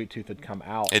season of Sweet Tooth had come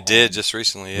out. It did just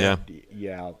recently, yeah.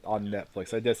 Yeah, on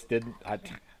Netflix. I just didn't.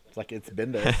 It's like it's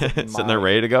been there, sitting there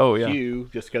ready to go. Yeah.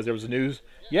 Queue, just because there was news.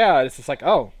 Yeah, it's just like,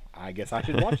 oh, I guess I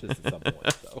should watch this at some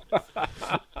point. So.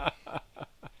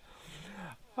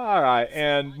 All right,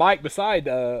 and Mike, besides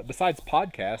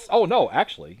podcasts. Oh no,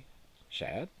 actually,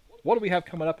 Shaad. What do we have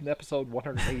coming up in episode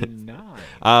 189?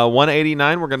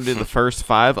 189, we're going to do the first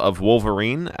 5 of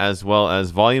Wolverine, as well as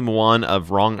Volume 1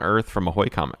 of Wrong Earth from Ahoy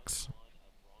Comics.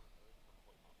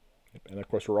 And, of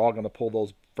course, we're all going to pull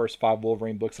those first 5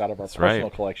 Wolverine books out of our personal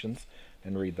collections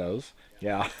and read those.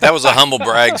 Yeah. That was a humble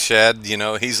brag, Shaad.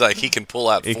 He's like, he can pull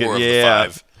out 4 of the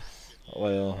 5.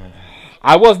 Well,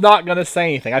 I was not going to say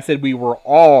anything. I said we were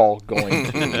all going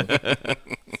to.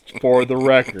 For the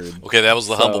record. Okay, that was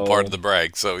the humble part of the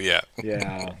brag, so yeah.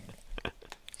 Yeah.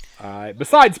 All right.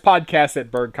 Besides podcasts at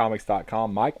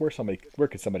birdcomics.com, Mike, where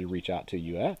could somebody reach out to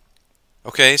you at?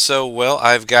 Okay, so,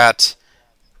 I've got...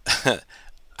 I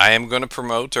am going to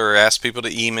promote or ask people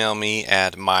to email me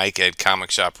at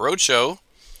Mike@Comic Shop Roadshow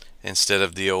instead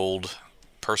of the old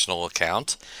personal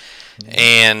account. Mm-hmm.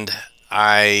 And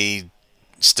I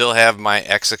still have my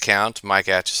X account, Mike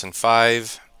Atchison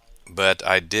 5. But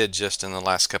I did just in the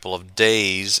last couple of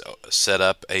days set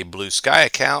up a Blue Sky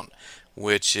account,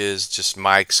 which is just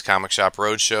Mike's Comic Shop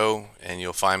Roadshow, and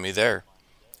you'll find me there.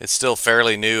 It's still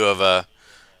fairly new of a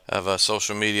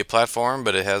social media platform,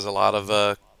 but it has a lot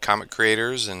of comic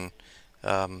creators, and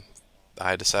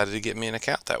I decided to get me an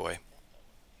account that way.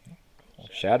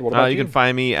 Shaad, what about you? You can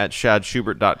find me at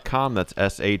shadschubert.com. That's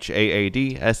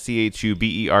SHAAD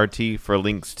for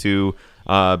links to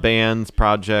bands,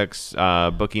 projects,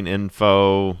 booking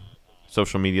info,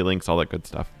 social media links, all that good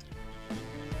stuff.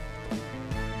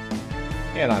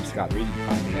 And I'm Scott Reed. You can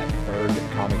find me at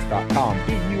burgcomics.com,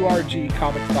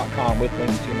 BURGcomics.com, with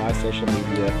links to my social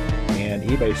media and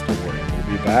eBay store. And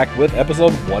we'll be back with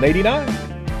episode 189.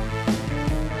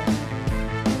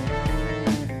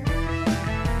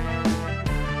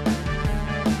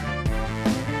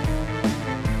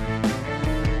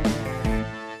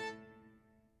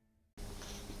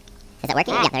 it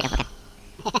working? Yeah, there we go. Okay.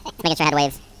 Just making sure I had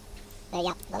waves. There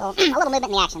you go. A little movement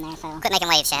in the action there. So quit making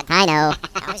waves, Shad. I know.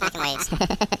 Always making waves.